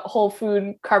whole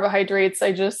food carbohydrates.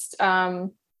 I just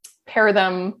pair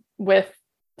them with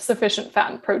sufficient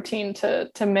fat and protein to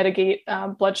mitigate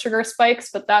blood sugar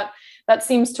spikes, but that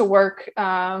seems to work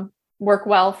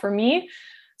well for me.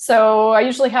 So I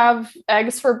usually have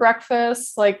eggs for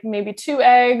breakfast, like maybe 2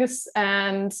 eggs,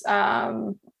 and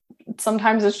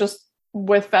sometimes it's just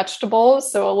with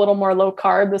vegetables, so a little more low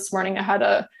carb. This morning I had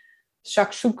a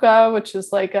shakshuka, which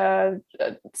is like a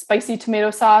spicy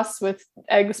tomato sauce with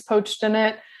eggs poached in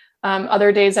it.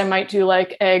 Other days I might do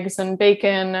like eggs and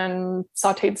bacon and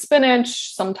sauteed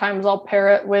spinach. Sometimes I'll pair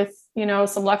it with,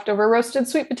 some leftover roasted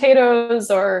sweet potatoes,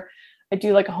 or I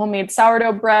do like a homemade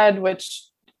sourdough bread, which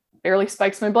barely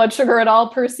spikes my blood sugar at all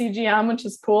per CGM, which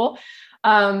is cool.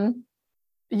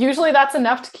 Usually that's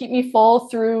enough to keep me full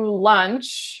through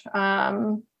lunch.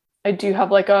 I do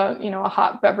have like a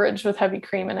hot beverage with heavy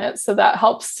cream in it. So that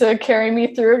helps to carry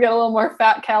me through, get a little more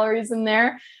fat calories in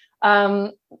there.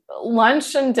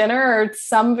 Lunch and dinner are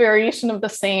some variation of the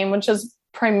same, which is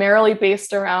primarily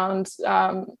based around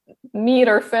meat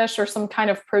or fish or some kind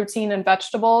of protein and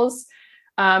vegetables.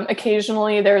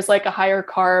 Occasionally there's like a higher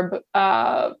carb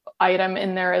item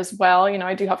in there as well.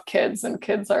 I do have kids, and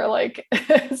kids are like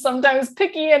sometimes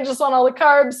picky and just want all the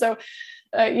carbs. So,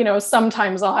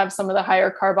 sometimes I'll have some of the higher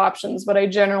carb options, but I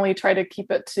generally try to keep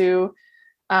it to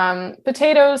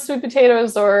potatoes, sweet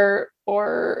potatoes, or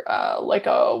like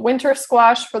a winter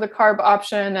squash for the carb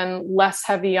option, and less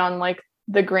heavy on like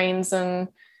the grains and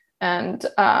and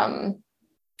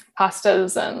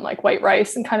pastas and like white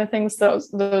rice and kind of things.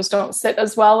 Those don't sit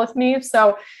as well with me.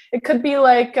 So it could be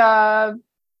like, homemade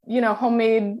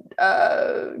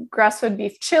grass-fed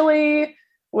beef chili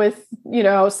with,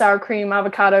 sour cream,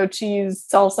 avocado, cheese,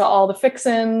 salsa, all the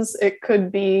fixins. It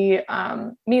could be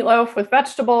meatloaf with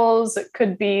vegetables. It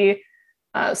could be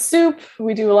soup.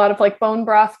 We do a lot of like bone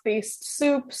broth based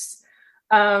soups.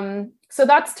 So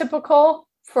that's typical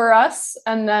for us.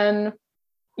 And then,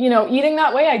 eating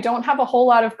that way, I don't have a whole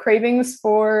lot of cravings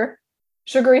for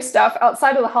sugary stuff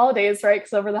outside of the holidays, right?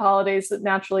 Because over the holidays, it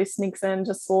naturally sneaks in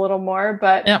just a little more.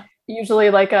 But usually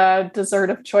like a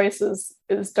dessert of choice is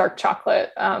dark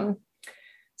chocolate.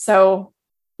 So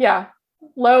yeah,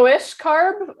 low-ish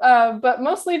carb, but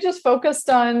mostly just focused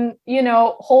on,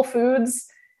 whole foods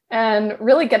and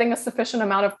really getting a sufficient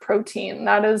amount of protein.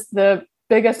 That is the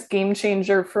biggest game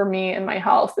changer for me in my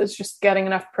health, is just getting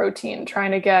enough protein,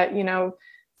 trying to get,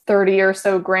 30 or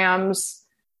so grams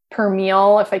per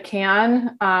meal if I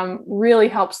can. Really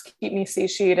helps keep me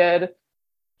satiated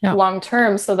long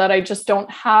term, so that I just don't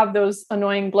have those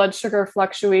annoying blood sugar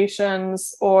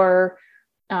fluctuations or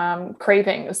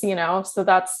cravings, so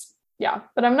that's,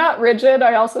 but I'm not rigid.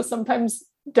 I also sometimes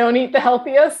don't eat the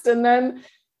healthiest, and then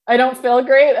I don't feel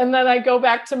great. And then I go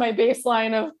back to my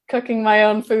baseline of cooking my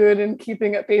own food and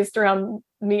keeping it based around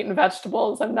meat and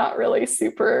vegetables. I'm not really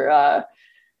super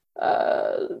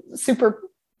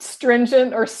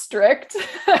stringent or strict.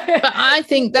 But I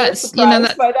think that's,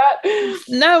 by that.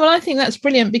 No, well, I think that's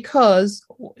brilliant, because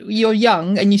you're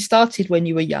young and you started when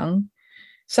you were young.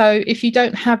 So if you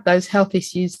don't have those health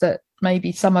issues that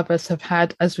maybe some of us have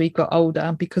had as we got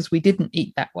older because we didn't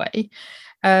eat that way,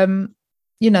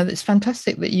 it's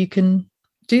fantastic that you can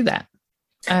do that.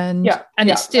 And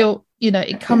it's still,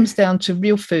 it comes down to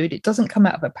real food. It doesn't come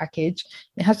out of a package.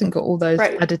 It hasn't got all those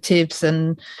additives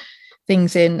and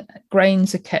things in.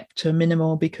 Grains are kept to a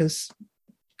minimal because,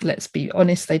 let's be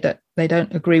honest, they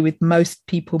don't agree with most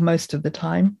people most of the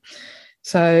time.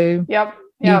 So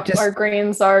our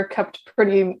grains are kept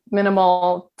pretty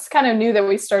minimal. It's kind of new that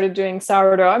we started doing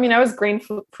sourdough. I mean, I was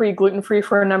grain-free, gluten-free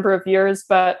for a number of years,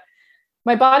 but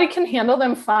my body can handle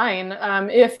them fine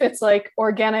if it's like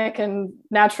organic and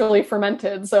naturally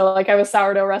fermented. So like I have a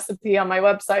sourdough recipe on my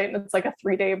website, and it's like a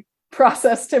 3-day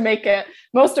process to make it.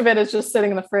 Most of it is just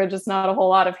sitting in the fridge. It's not a whole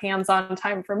lot of hands-on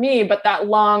time for me, but that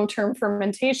long-term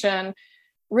fermentation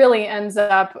really ends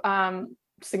up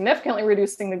significantly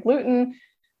reducing the gluten,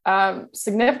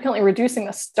 significantly reducing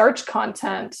the starch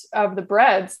content of the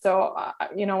bread. So,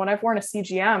 when I've worn a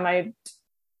CGM, I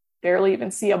barely even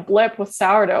see a blip with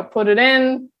sourdough. Put it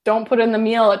in, don't put it in the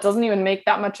meal. It doesn't even make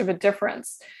that much of a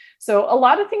difference. So a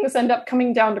lot of things end up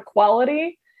coming down to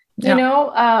quality,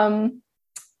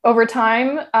 over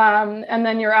time. And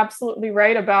then you're absolutely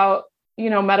right about,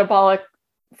 metabolic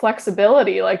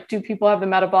flexibility. Like, do people have the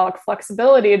metabolic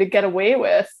flexibility to get away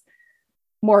with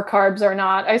more carbs or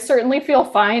not? I certainly feel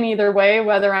fine either way,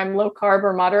 whether I'm low carb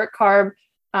or moderate carb.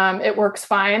 It works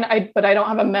fine. But I don't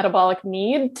have a metabolic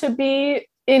need to be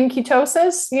in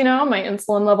ketosis. My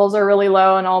insulin levels are really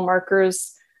low, and all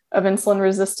markers of insulin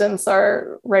resistance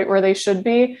are right where they should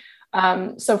be.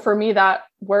 So for me, that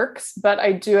works, but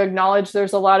I do acknowledge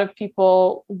there's a lot of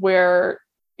people where,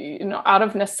 out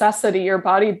of necessity, your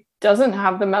body doesn't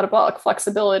have the metabolic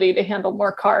flexibility to handle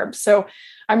more carbs. So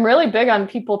I'm really big on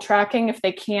people tracking, if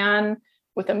they can,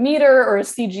 with a meter or a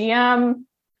CGM,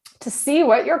 to see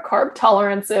what your carb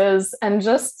tolerance is and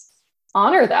just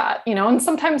honor that, and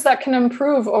sometimes that can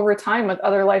improve over time with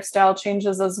other lifestyle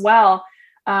changes as well.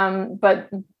 But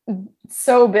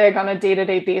so big on a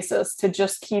day-to-day basis to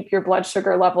just keep your blood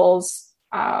sugar levels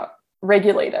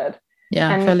regulated.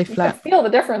 And fairly flat. You feel the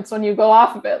difference when you go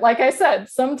off of it. Like I said,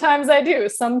 sometimes I do.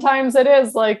 Sometimes it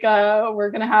is like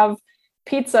we're going to have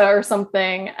pizza or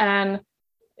something, and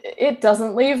it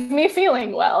doesn't leave me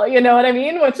feeling well, you know what I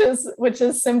mean? Which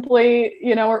is simply,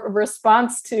 a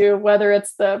response to whether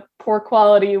it's the poor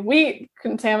quality wheat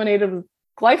contaminated with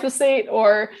glyphosate,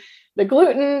 or the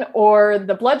gluten, or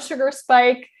the blood sugar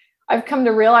spike. I've come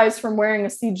to realize from wearing a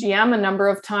CGM a number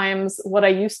of times, what I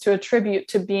used to attribute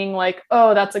to being like,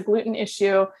 oh, that's a gluten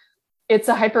issue. It's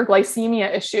a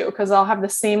hyperglycemia issue, because I'll have the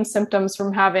same symptoms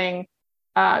from having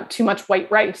too much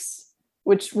white rice,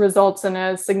 which results in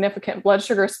a significant blood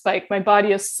sugar spike. My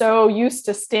body is so used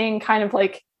to staying kind of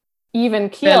like even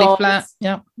keel. Fairly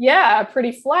flat.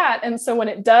 Pretty flat. And so when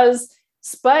it does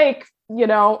spike,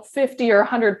 50 or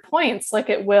 100 points, like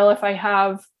it will if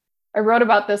I wrote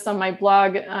about this on my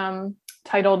blog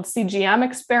titled CGM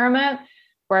Experiment,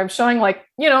 where I'm showing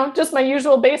just my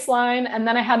usual baseline. And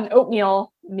then I had an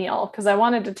oatmeal meal because I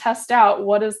wanted to test out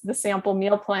what is the sample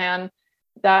meal plan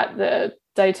that the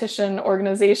dietitian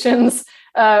organizations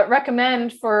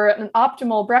recommend for an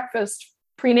optimal breakfast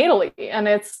prenatally, and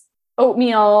it's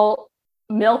oatmeal,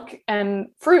 milk, and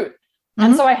fruit.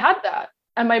 And so I had that,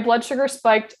 and my blood sugar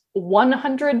spiked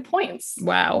 100 points.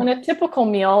 Wow. When a typical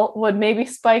meal would maybe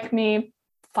spike me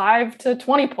 5 to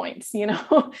 20 points,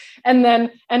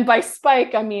 and by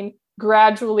spike, I mean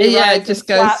gradually rise, just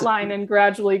flatline and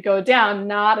gradually go down,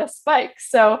 not a spike.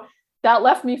 So that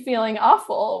left me feeling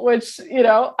awful, which,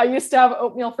 I used to have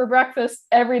oatmeal for breakfast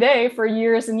every day for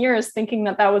years and years, thinking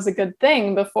that was a good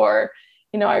thing before,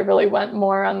 I really went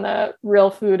more on the real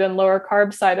food and lower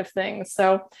carb side of things.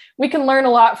 So we can learn a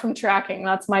lot from tracking.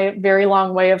 That's my very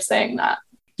long way of saying that.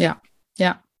 Yeah.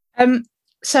 Yeah.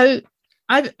 So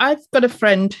I've got a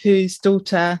friend whose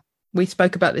daughter, we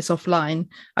spoke about this offline.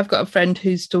 I've got a friend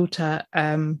whose daughter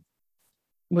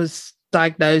was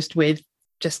diagnosed with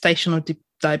gestational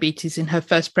diabetes in her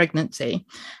first pregnancy.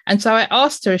 And so I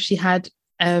asked her if she had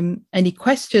any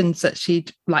questions that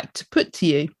she'd like to put to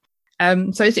you.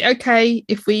 So is it okay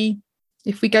if we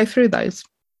go through those?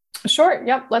 Sure.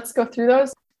 Yep. Let's go through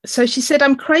those. So she said,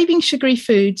 I'm craving sugary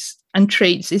foods and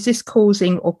treats. Is this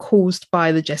causing or caused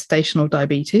by the gestational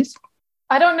diabetes?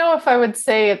 I don't know if I would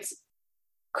say it's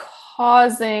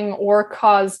causing or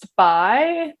caused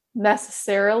by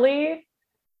necessarily.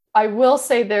 I will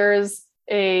say there's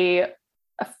a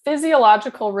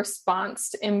physiological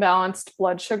response to imbalanced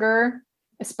blood sugar,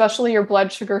 especially your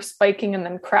blood sugar spiking and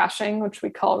then crashing, which we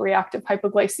call reactive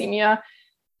hypoglycemia,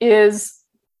 is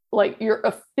like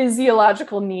a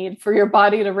physiological need for your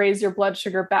body to raise your blood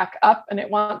sugar back up. And it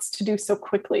wants to do so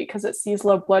quickly because it sees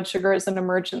low blood sugar as an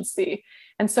emergency.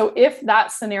 And so if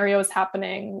that scenario is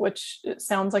happening, which it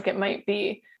sounds like it might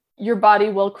be, your body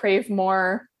will crave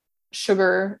more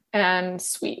sugar and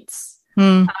sweets.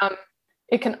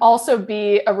 It can also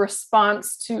be a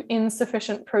response to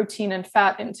insufficient protein and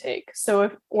fat intake.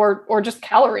 So or just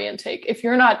calorie intake. If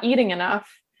you're not eating enough,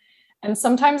 and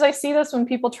sometimes I see this when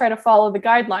people try to follow the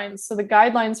guidelines. So the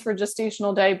guidelines for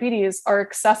gestational diabetes are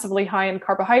excessively high in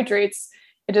carbohydrates.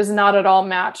 It is not at all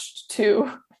matched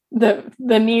to the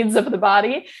needs of the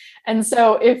body. And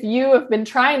so if you have been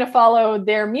trying to follow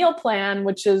their meal plan,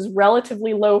 which is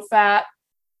relatively low fat,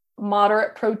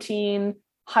 moderate protein,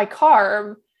 high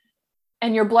carb,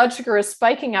 and your blood sugar is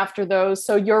spiking after those,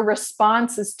 so your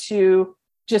response is to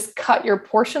just cut your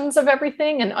portions of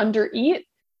everything and undereat,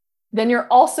 then you're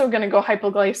also going to go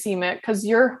hypoglycemic because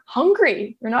you're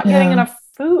hungry. You're not getting enough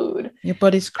food. Your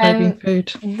body's craving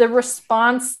food. The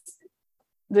response,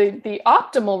 the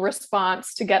optimal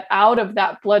response to get out of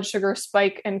that blood sugar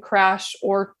spike and crash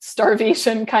or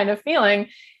starvation kind of feeling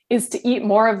is to eat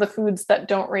more of the foods that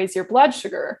don't raise your blood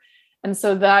sugar. And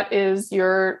so that is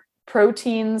your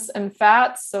proteins and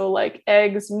fats. So like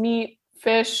eggs, meat,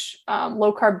 fish,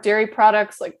 low carb dairy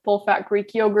products like full fat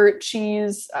Greek yogurt,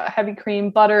 cheese, heavy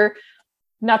cream, butter,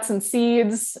 nuts and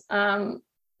seeds,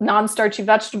 non-starchy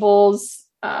vegetables.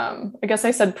 I guess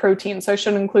I said protein, so I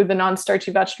shouldn't include the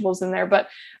non-starchy vegetables in there, but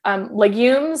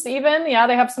legumes even, they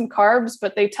have some carbs,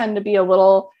 but they tend to be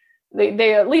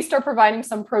they at least are providing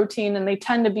some protein, and they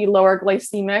tend to be lower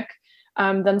glycemic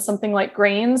than something like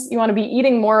grains. You want to be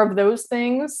eating more of those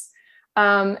things,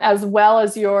 as well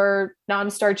as your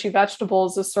non-starchy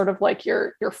vegetables is sort of like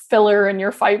your filler and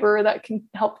your fiber that can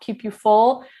help keep you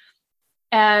full,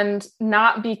 and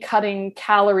not be cutting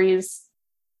calories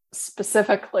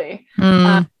specifically.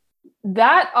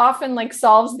 That often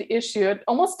solves the issue. It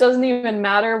almost doesn't even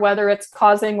matter whether it's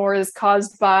causing or is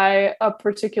caused by a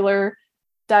particular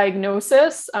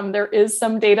diagnosis. There is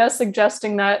some data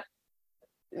suggesting that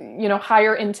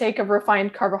higher intake of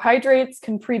refined carbohydrates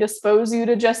can predispose you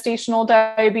to gestational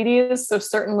diabetes. So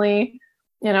certainly,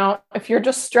 if you're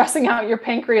just stressing out your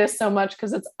pancreas so much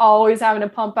because it's always having to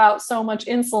pump out so much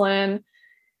insulin,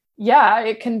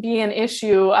 it can be an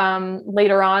issue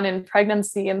later on in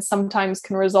pregnancy, and sometimes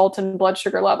can result in blood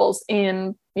sugar levels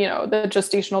in, the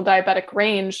gestational diabetic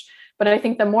range. But I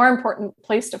think the more important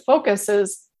place to focus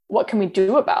is what can we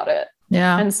do about it?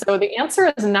 Yeah. And so the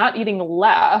answer is not eating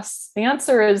less. The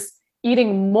answer is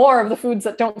eating more of the foods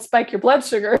that don't spike your blood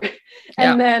sugar,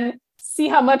 and then see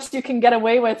how much you can get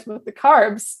away with the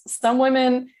carbs. Some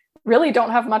women really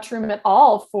don't have much room at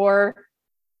all for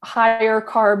higher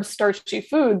carb starchy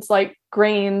foods like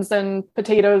grains and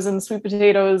potatoes and sweet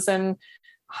potatoes and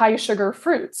high sugar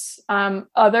fruits.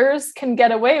 Others can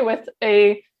get away with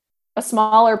a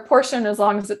smaller portion as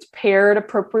long as it's paired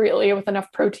appropriately with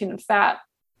enough protein and fat.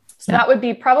 So that would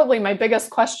be probably my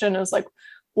biggest question is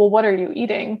well, what are you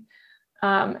eating?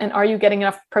 And are you getting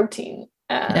enough protein?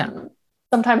 And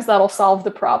sometimes that'll solve the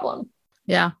problem.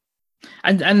 Yeah.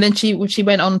 And then she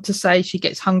went on to say she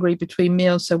gets hungry between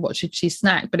meals, so what should she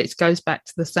snack? But it goes back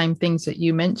to the same things that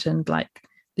you mentioned, like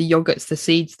the yogurts, the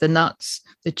seeds, the nuts,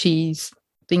 the cheese,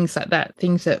 things like that,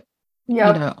 things that,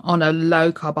 on a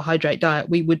low carbohydrate diet,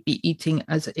 we would be eating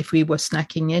as if we were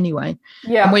snacking anyway.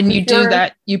 Yeah. And when you do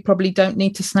that, you probably don't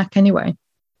need to snack anyway.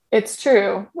 It's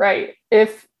true, right?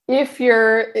 If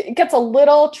it gets a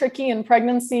little tricky in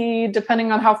pregnancy,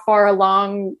 depending on how far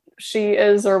along she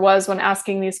is or was when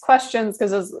asking these questions,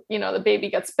 because as the baby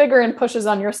gets bigger and pushes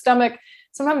on your stomach,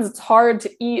 sometimes it's hard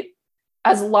to eat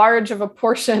as large of a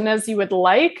portion as you would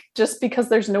like, just because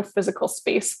there's no physical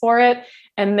space for it.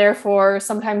 And therefore,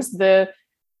 sometimes the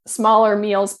smaller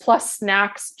meals plus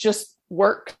snacks just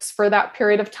works for that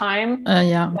period of time. I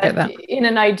get that. In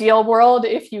an ideal world,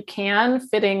 if you can,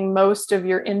 fitting most of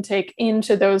your intake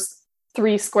into those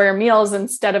 3 square meals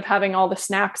instead of having all the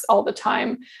snacks all the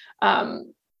time.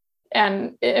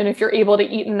 And if you're able to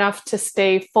eat enough to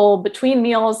stay full between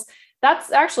meals,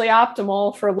 that's actually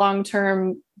optimal for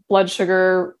long-term blood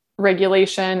sugar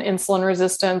regulation, insulin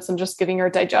resistance, and just giving your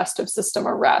digestive system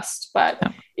a rest. But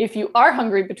if you are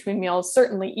hungry between meals,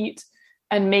 certainly eat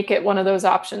and make it one of those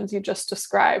options you just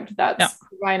described. That's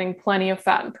providing plenty of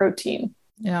fat and protein.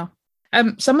 Yeah.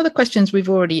 Some of the questions we've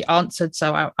already answered,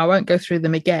 so I won't go through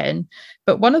them again.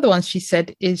 But one of the ones she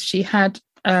said is she had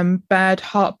bad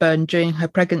heartburn during her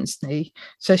pregnancy.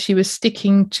 So she was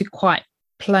sticking to quite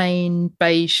plain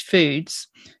beige foods.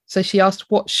 So she asked,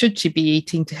 what should she be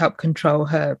eating to help control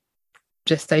her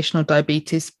gestational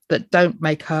diabetes that don't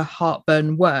make her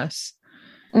heartburn worse?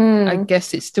 I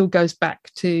guess it still goes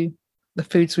back to the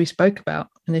foods we spoke about.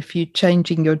 And if you're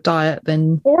changing your diet,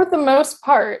 then... For the most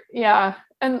part, yeah.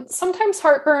 And sometimes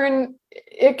heartburn,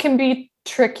 it can be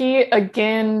tricky,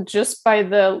 again, just by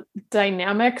the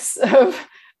dynamics of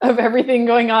everything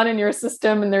going on in your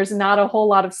system. And there's not a whole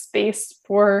lot of space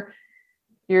for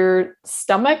your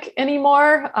stomach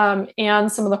anymore.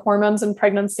 And some of the hormones in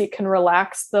pregnancy can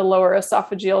relax the lower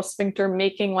esophageal sphincter,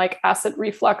 making like acid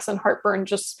reflux and heartburn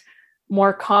just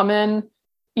more common,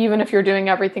 even if you're doing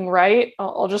everything right.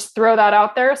 I'll just throw that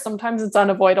out there. Sometimes it's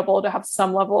unavoidable to have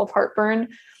some level of heartburn.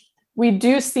 We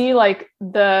do see like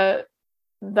that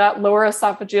lower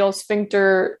esophageal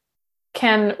sphincter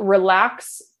tends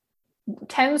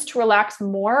to relax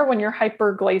more when you're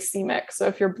hyperglycemic. So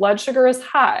if your blood sugar is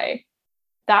high,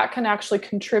 that can actually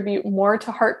contribute more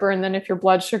to heartburn than if your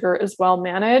blood sugar is well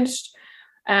managed.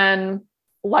 And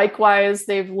likewise,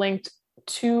 they've linked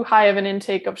too high of an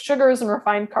intake of sugars and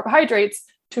refined carbohydrates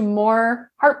to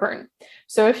more heartburn.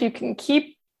 So if you can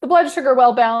keep the blood sugar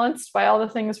well balanced by all the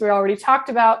things we already talked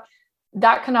about,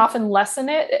 that can often lessen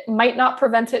it. It might not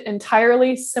prevent it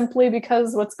entirely, simply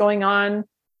because what's going on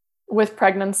with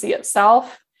pregnancy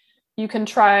itself. You can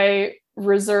try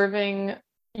reserving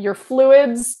your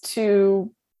fluids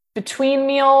to between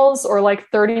meals, or like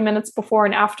 30 minutes before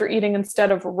and after eating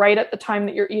instead of right at the time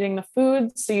that you're eating the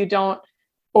food, so you don't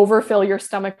overfill your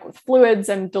stomach with fluids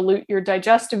and dilute your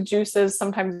digestive juices.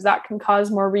 Sometimes that can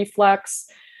cause more reflux.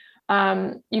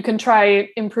 You can try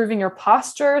improving your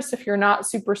posture. So if you're not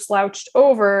super slouched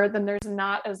over, then there's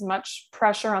not as much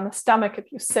pressure on the stomach.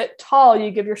 If you sit tall,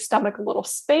 you give your stomach a little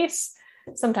space.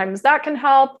 Sometimes that can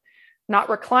help. Not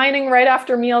reclining right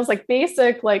after meals, like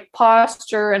basic like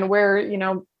posture and where,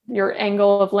 your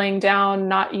angle of laying down,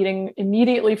 not eating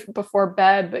immediately before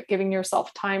bed, but giving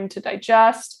yourself time to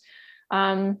digest.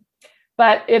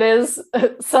 But it is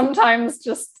sometimes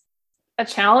just a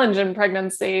challenge in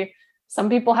pregnancy. Some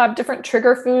people have different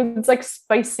trigger foods like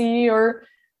spicy or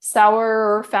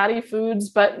sour or fatty foods,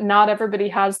 but not everybody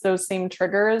has those same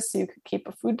triggers. So you could keep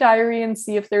a food diary and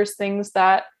see if there's things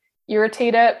that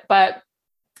irritate it. But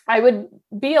I would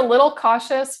be a little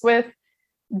cautious with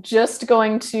just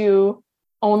going to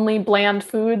only bland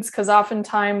foods, because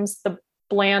oftentimes the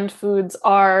bland foods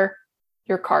are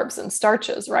your carbs and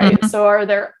starches, right? Mm-hmm. So are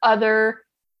there other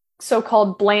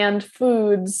so-called bland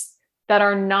foods that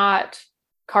are not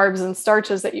carbs and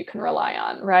starches that you can rely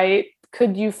on, right?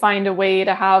 Could you find a way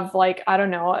to have like, I don't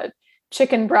know, a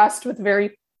chicken breast with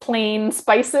very plain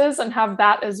spices and have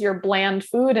that as your bland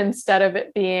food instead of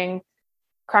it being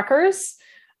crackers?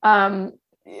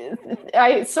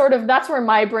 That's where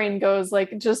my brain goes,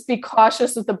 like, just be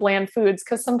cautious with the bland foods,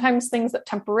 because sometimes things that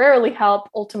temporarily help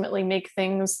ultimately make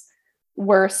things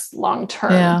worse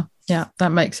long-term. Yeah,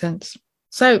 that makes sense.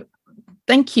 So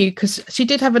thank you, because she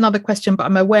did have another question, but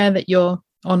I'm aware that you're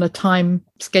on a time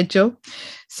schedule.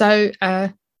 So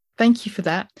thank you for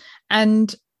that.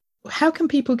 And how can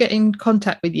people get in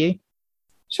contact with you?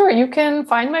 Sure. You can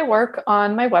find my work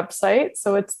on my website.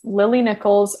 So it's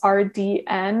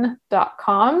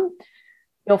lilynicholsrdn.com.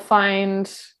 You'll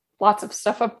find lots of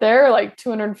stuff up there, like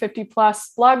 250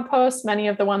 plus blog posts. Many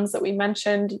of the ones that we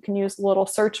mentioned, you can use the little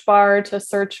search bar to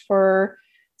search for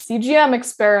CGM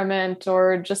experiment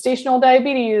or gestational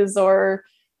diabetes, or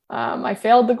I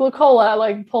failed the glucola,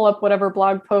 like pull up whatever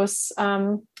blog posts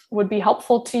would be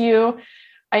helpful to you.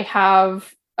 I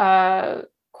have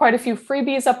quite a few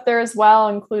freebies up there as well,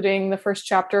 including the first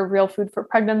chapter of Real Food for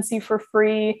Pregnancy for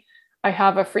free. I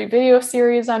have a free video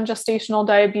series on gestational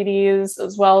diabetes,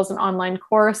 as well as an online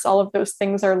course. All of those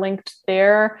things are linked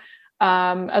there,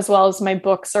 as well as my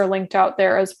books are linked out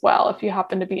there as well, if you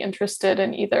happen to be interested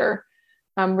in either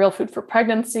Real Food for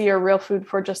Pregnancy or Real Food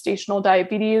for Gestational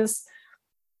Diabetes.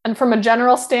 And from a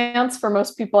general stance, for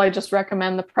most people, I just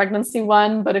recommend the pregnancy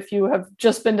one. But if you have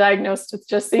just been diagnosed with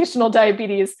gestational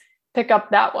diabetes, pick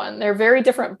up that one. They're very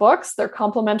different books. They're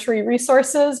complementary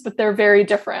resources, but they're very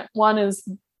different. One is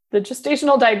the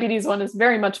gestational diabetes one is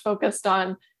very much focused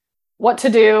on what to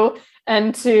do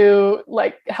and to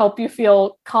like help you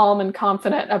feel calm and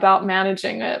confident about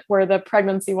managing it, where the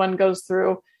pregnancy one goes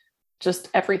through just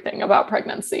everything about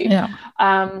pregnancy. Yeah.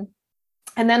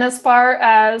 And then as far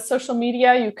as social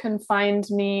media, you can find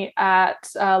me at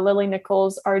Lily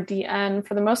Nichols RDN.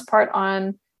 For the most part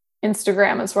on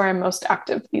Instagram is where I'm most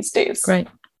active these days. Great.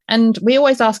 And we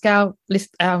always ask our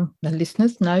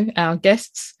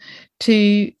guests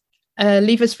to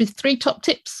leave us with 3 top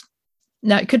tips.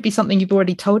 Now, it could be something you've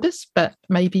already told us, but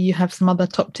maybe you have some other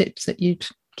top tips that you'd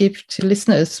give to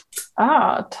listeners.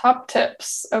 Top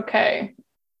tips. Okay.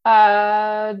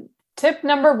 Tip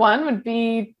number 1 would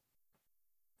be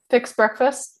fix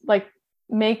breakfast. Like,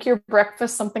 make your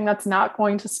breakfast something that's not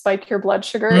going to spike your blood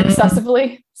sugar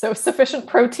excessively. So sufficient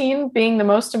protein being the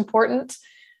most important.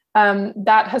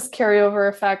 That has carryover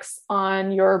effects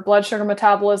on your blood sugar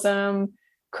metabolism,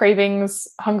 cravings,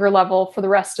 hunger level for the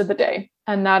rest of the day.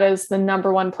 And that is the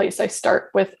number 1 place I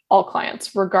start with all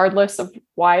clients, regardless of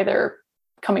why they're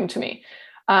coming to me.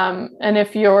 And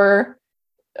if you're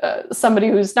somebody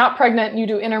who's not pregnant and you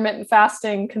do intermittent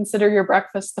fasting, consider your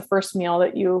breakfast the first meal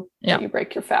that you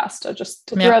break your fast. Just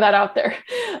to throw that out there.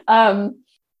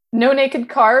 No naked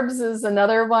carbs is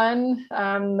another one.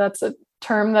 That's a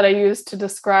term that I use to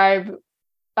describe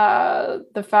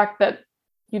the fact that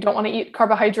you don't want to eat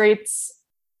carbohydrates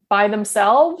by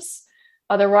themselves.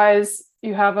 Otherwise,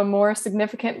 you have a more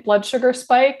significant blood sugar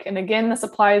spike. And again, this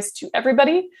applies to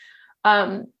everybody.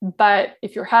 But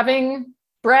if you're having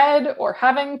bread or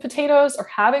having potatoes or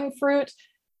having fruit,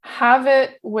 have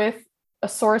it with a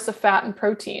source of fat and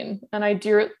protein. And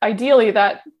ideally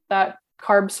that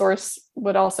carb source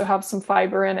would also have some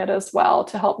fiber in it as well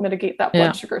to help mitigate that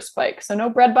blood sugar spike. So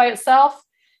no bread by itself,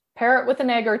 pair it with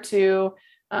an egg or 2,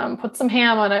 put some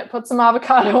ham on it, put some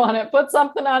avocado on it, put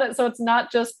something on it so it's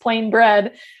not just plain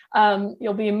bread.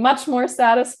 You'll be much more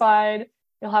satisfied.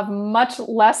 You'll have much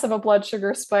less of a blood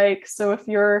sugar spike. So if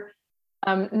you're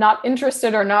not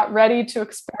interested or not ready to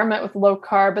experiment with low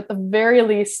carb, at the very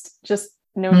least, just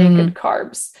no naked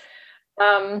carbs.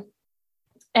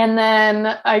 And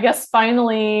then I guess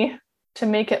finally, to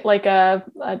make it like a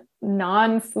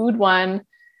non-food one,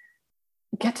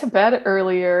 get to bed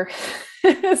earlier.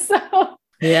 So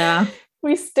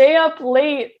we stay up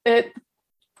late. It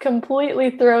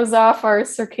completely throws off our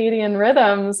circadian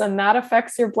rhythms, and that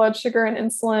affects your blood sugar and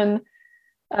insulin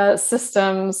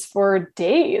systems for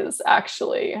days,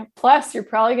 actually. Plus, you're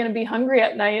probably going to be hungry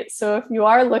at night. So if you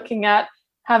are looking at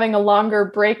having a longer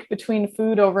break between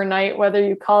food overnight, whether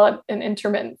you call it an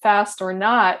intermittent fast or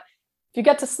not, if you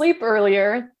get to sleep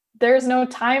earlier, there's no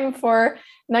time for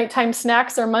nighttime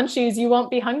snacks or munchies. You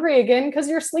won't be hungry again because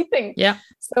you're sleeping. Yeah.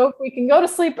 So if we can go to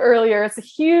sleep earlier, it's a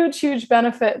huge, huge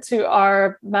benefit to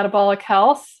our metabolic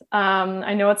health.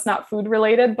 I know it's not food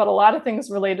related, but a lot of things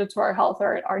related to our health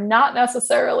are not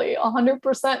necessarily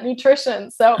 100%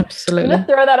 nutrition. So absolutely, I'm going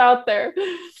to throw that out there.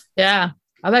 Yeah.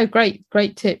 Although great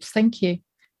tips. Thank you.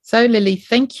 So Lily,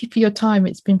 thank you for your time.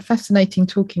 It's been fascinating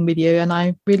talking with you, and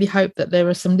I really hope that there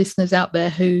are some listeners out there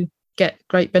who get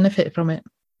great benefit from it.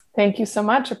 Thank you so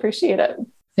much. Appreciate it.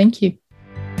 Thank you.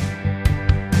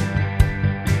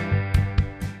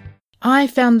 I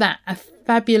found that a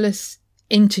fabulous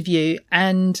interview,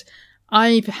 and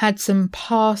I've had some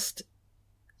past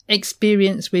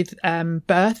experience with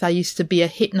birth. I used to be a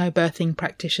hypnobirthing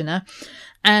practitioner,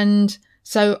 and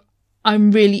so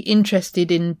I'm really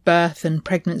interested in birth and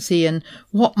pregnancy and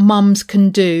what mums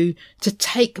can do to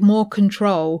take more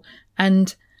control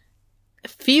and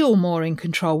feel more in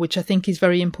control, which I think is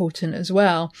very important as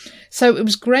well. So it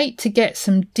was great to get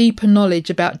some deeper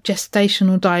knowledge about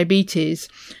gestational diabetes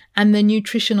and the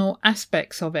nutritional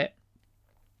aspects of it.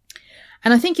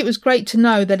 And I think it was great to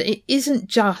know that it isn't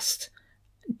just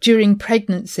during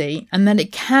pregnancy, and that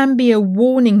it can be a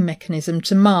warning mechanism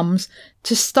to mums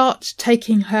to start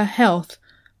taking her health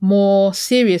more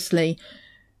seriously,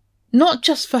 not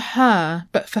just for her,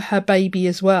 but for her baby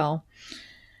as well.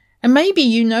 And maybe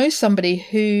you know somebody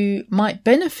who might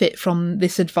benefit from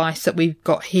this advice that we've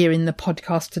got here in the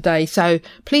podcast today. So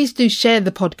please do share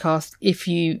the podcast if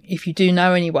you do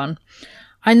know anyone.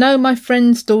 I know my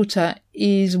friend's daughter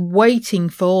is waiting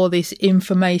for this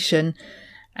information,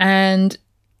 and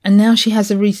now she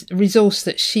has a resource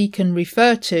that she can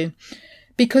refer to,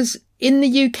 because in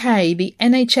the UK, the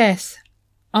NHS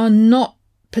are not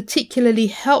particularly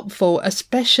helpful,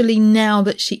 especially now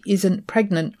that she isn't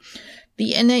pregnant.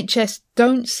 The NHS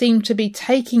don't seem to be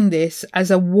taking this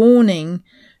as a warning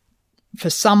for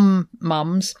some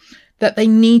mums that they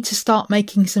need to start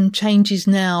making some changes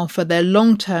now for their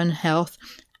long-term health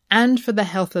and for the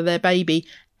health of their baby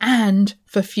and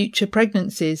for future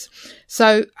pregnancies.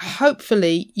 So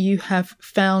hopefully you have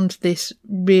found this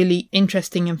really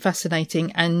interesting and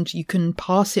fascinating, and you can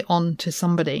pass it on to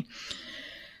somebody.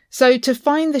 So to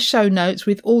find the show notes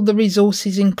with all the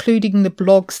resources, including the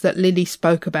blogs that Lily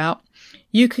spoke about,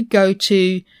 you could go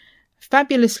to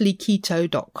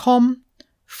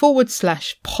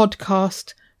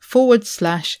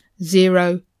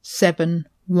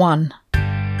fabulouslyketo.com/podcast/071.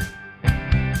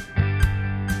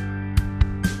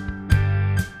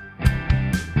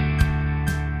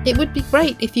 It would be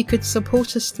great if you could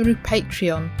support us through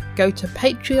Patreon. Go to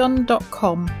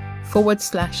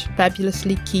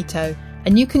patreon.com/fabulouslyketo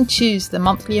and you can choose the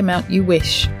monthly amount you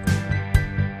wish.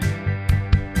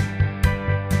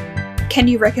 Can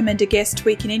you recommend a guest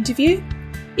we can interview?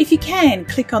 If you can,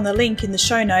 click on the link in the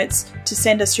show notes to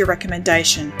send us your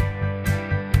recommendation.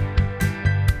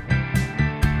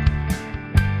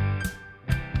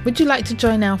 Would you like to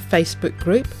join our Facebook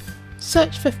group?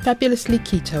 Search for Fabulously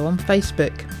Keto on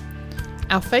Facebook.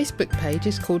 Our Facebook page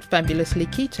is called Fabulously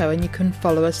Keto and you can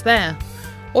follow us there.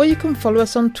 Or you can follow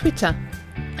us on Twitter.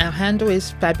 Our handle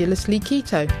is Fabulously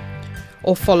Keto.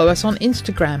 Or follow us on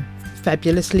Instagram,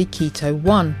 Fabulously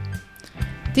Keto1.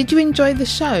 Did you enjoy the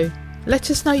show?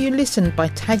 Let us know you listened by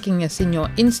tagging us in your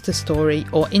Insta story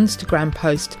or Instagram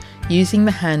post using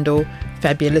the handle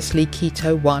Fabulously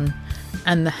Keto1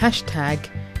 and the hashtag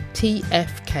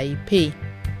TFKP.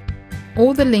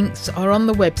 All the links are on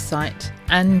the website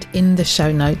and in the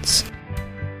show notes.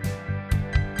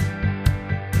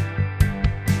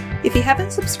 If you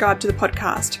haven't subscribed to the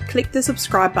podcast, click the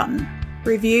subscribe button.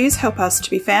 Reviews help us to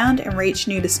be found and reach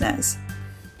new listeners.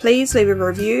 Please leave a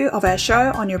review of our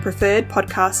show on your preferred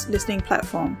podcast listening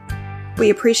platform.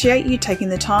 We appreciate you taking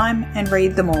the time and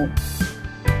read them all.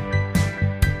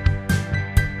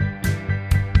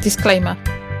 Disclaimer.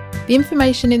 The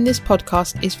information in this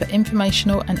podcast is for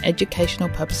informational and educational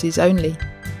purposes only.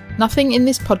 Nothing in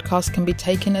this podcast can be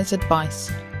taken as advice.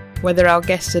 Whether our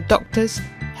guests are doctors,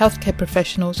 healthcare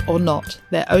professionals or not,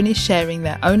 they're only sharing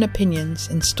their own opinions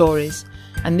and stories,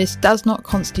 and this does not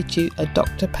constitute a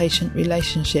doctor-patient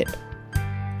relationship.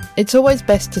 It's always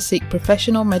best to seek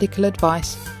professional medical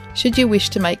advice should you wish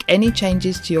to make any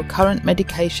changes to your current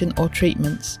medication or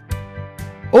treatments.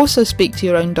 Also speak to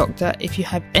your own doctor if you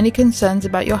have any concerns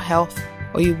about your health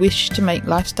or you wish to make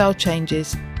lifestyle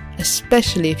changes,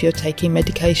 especially if you're taking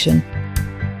medication.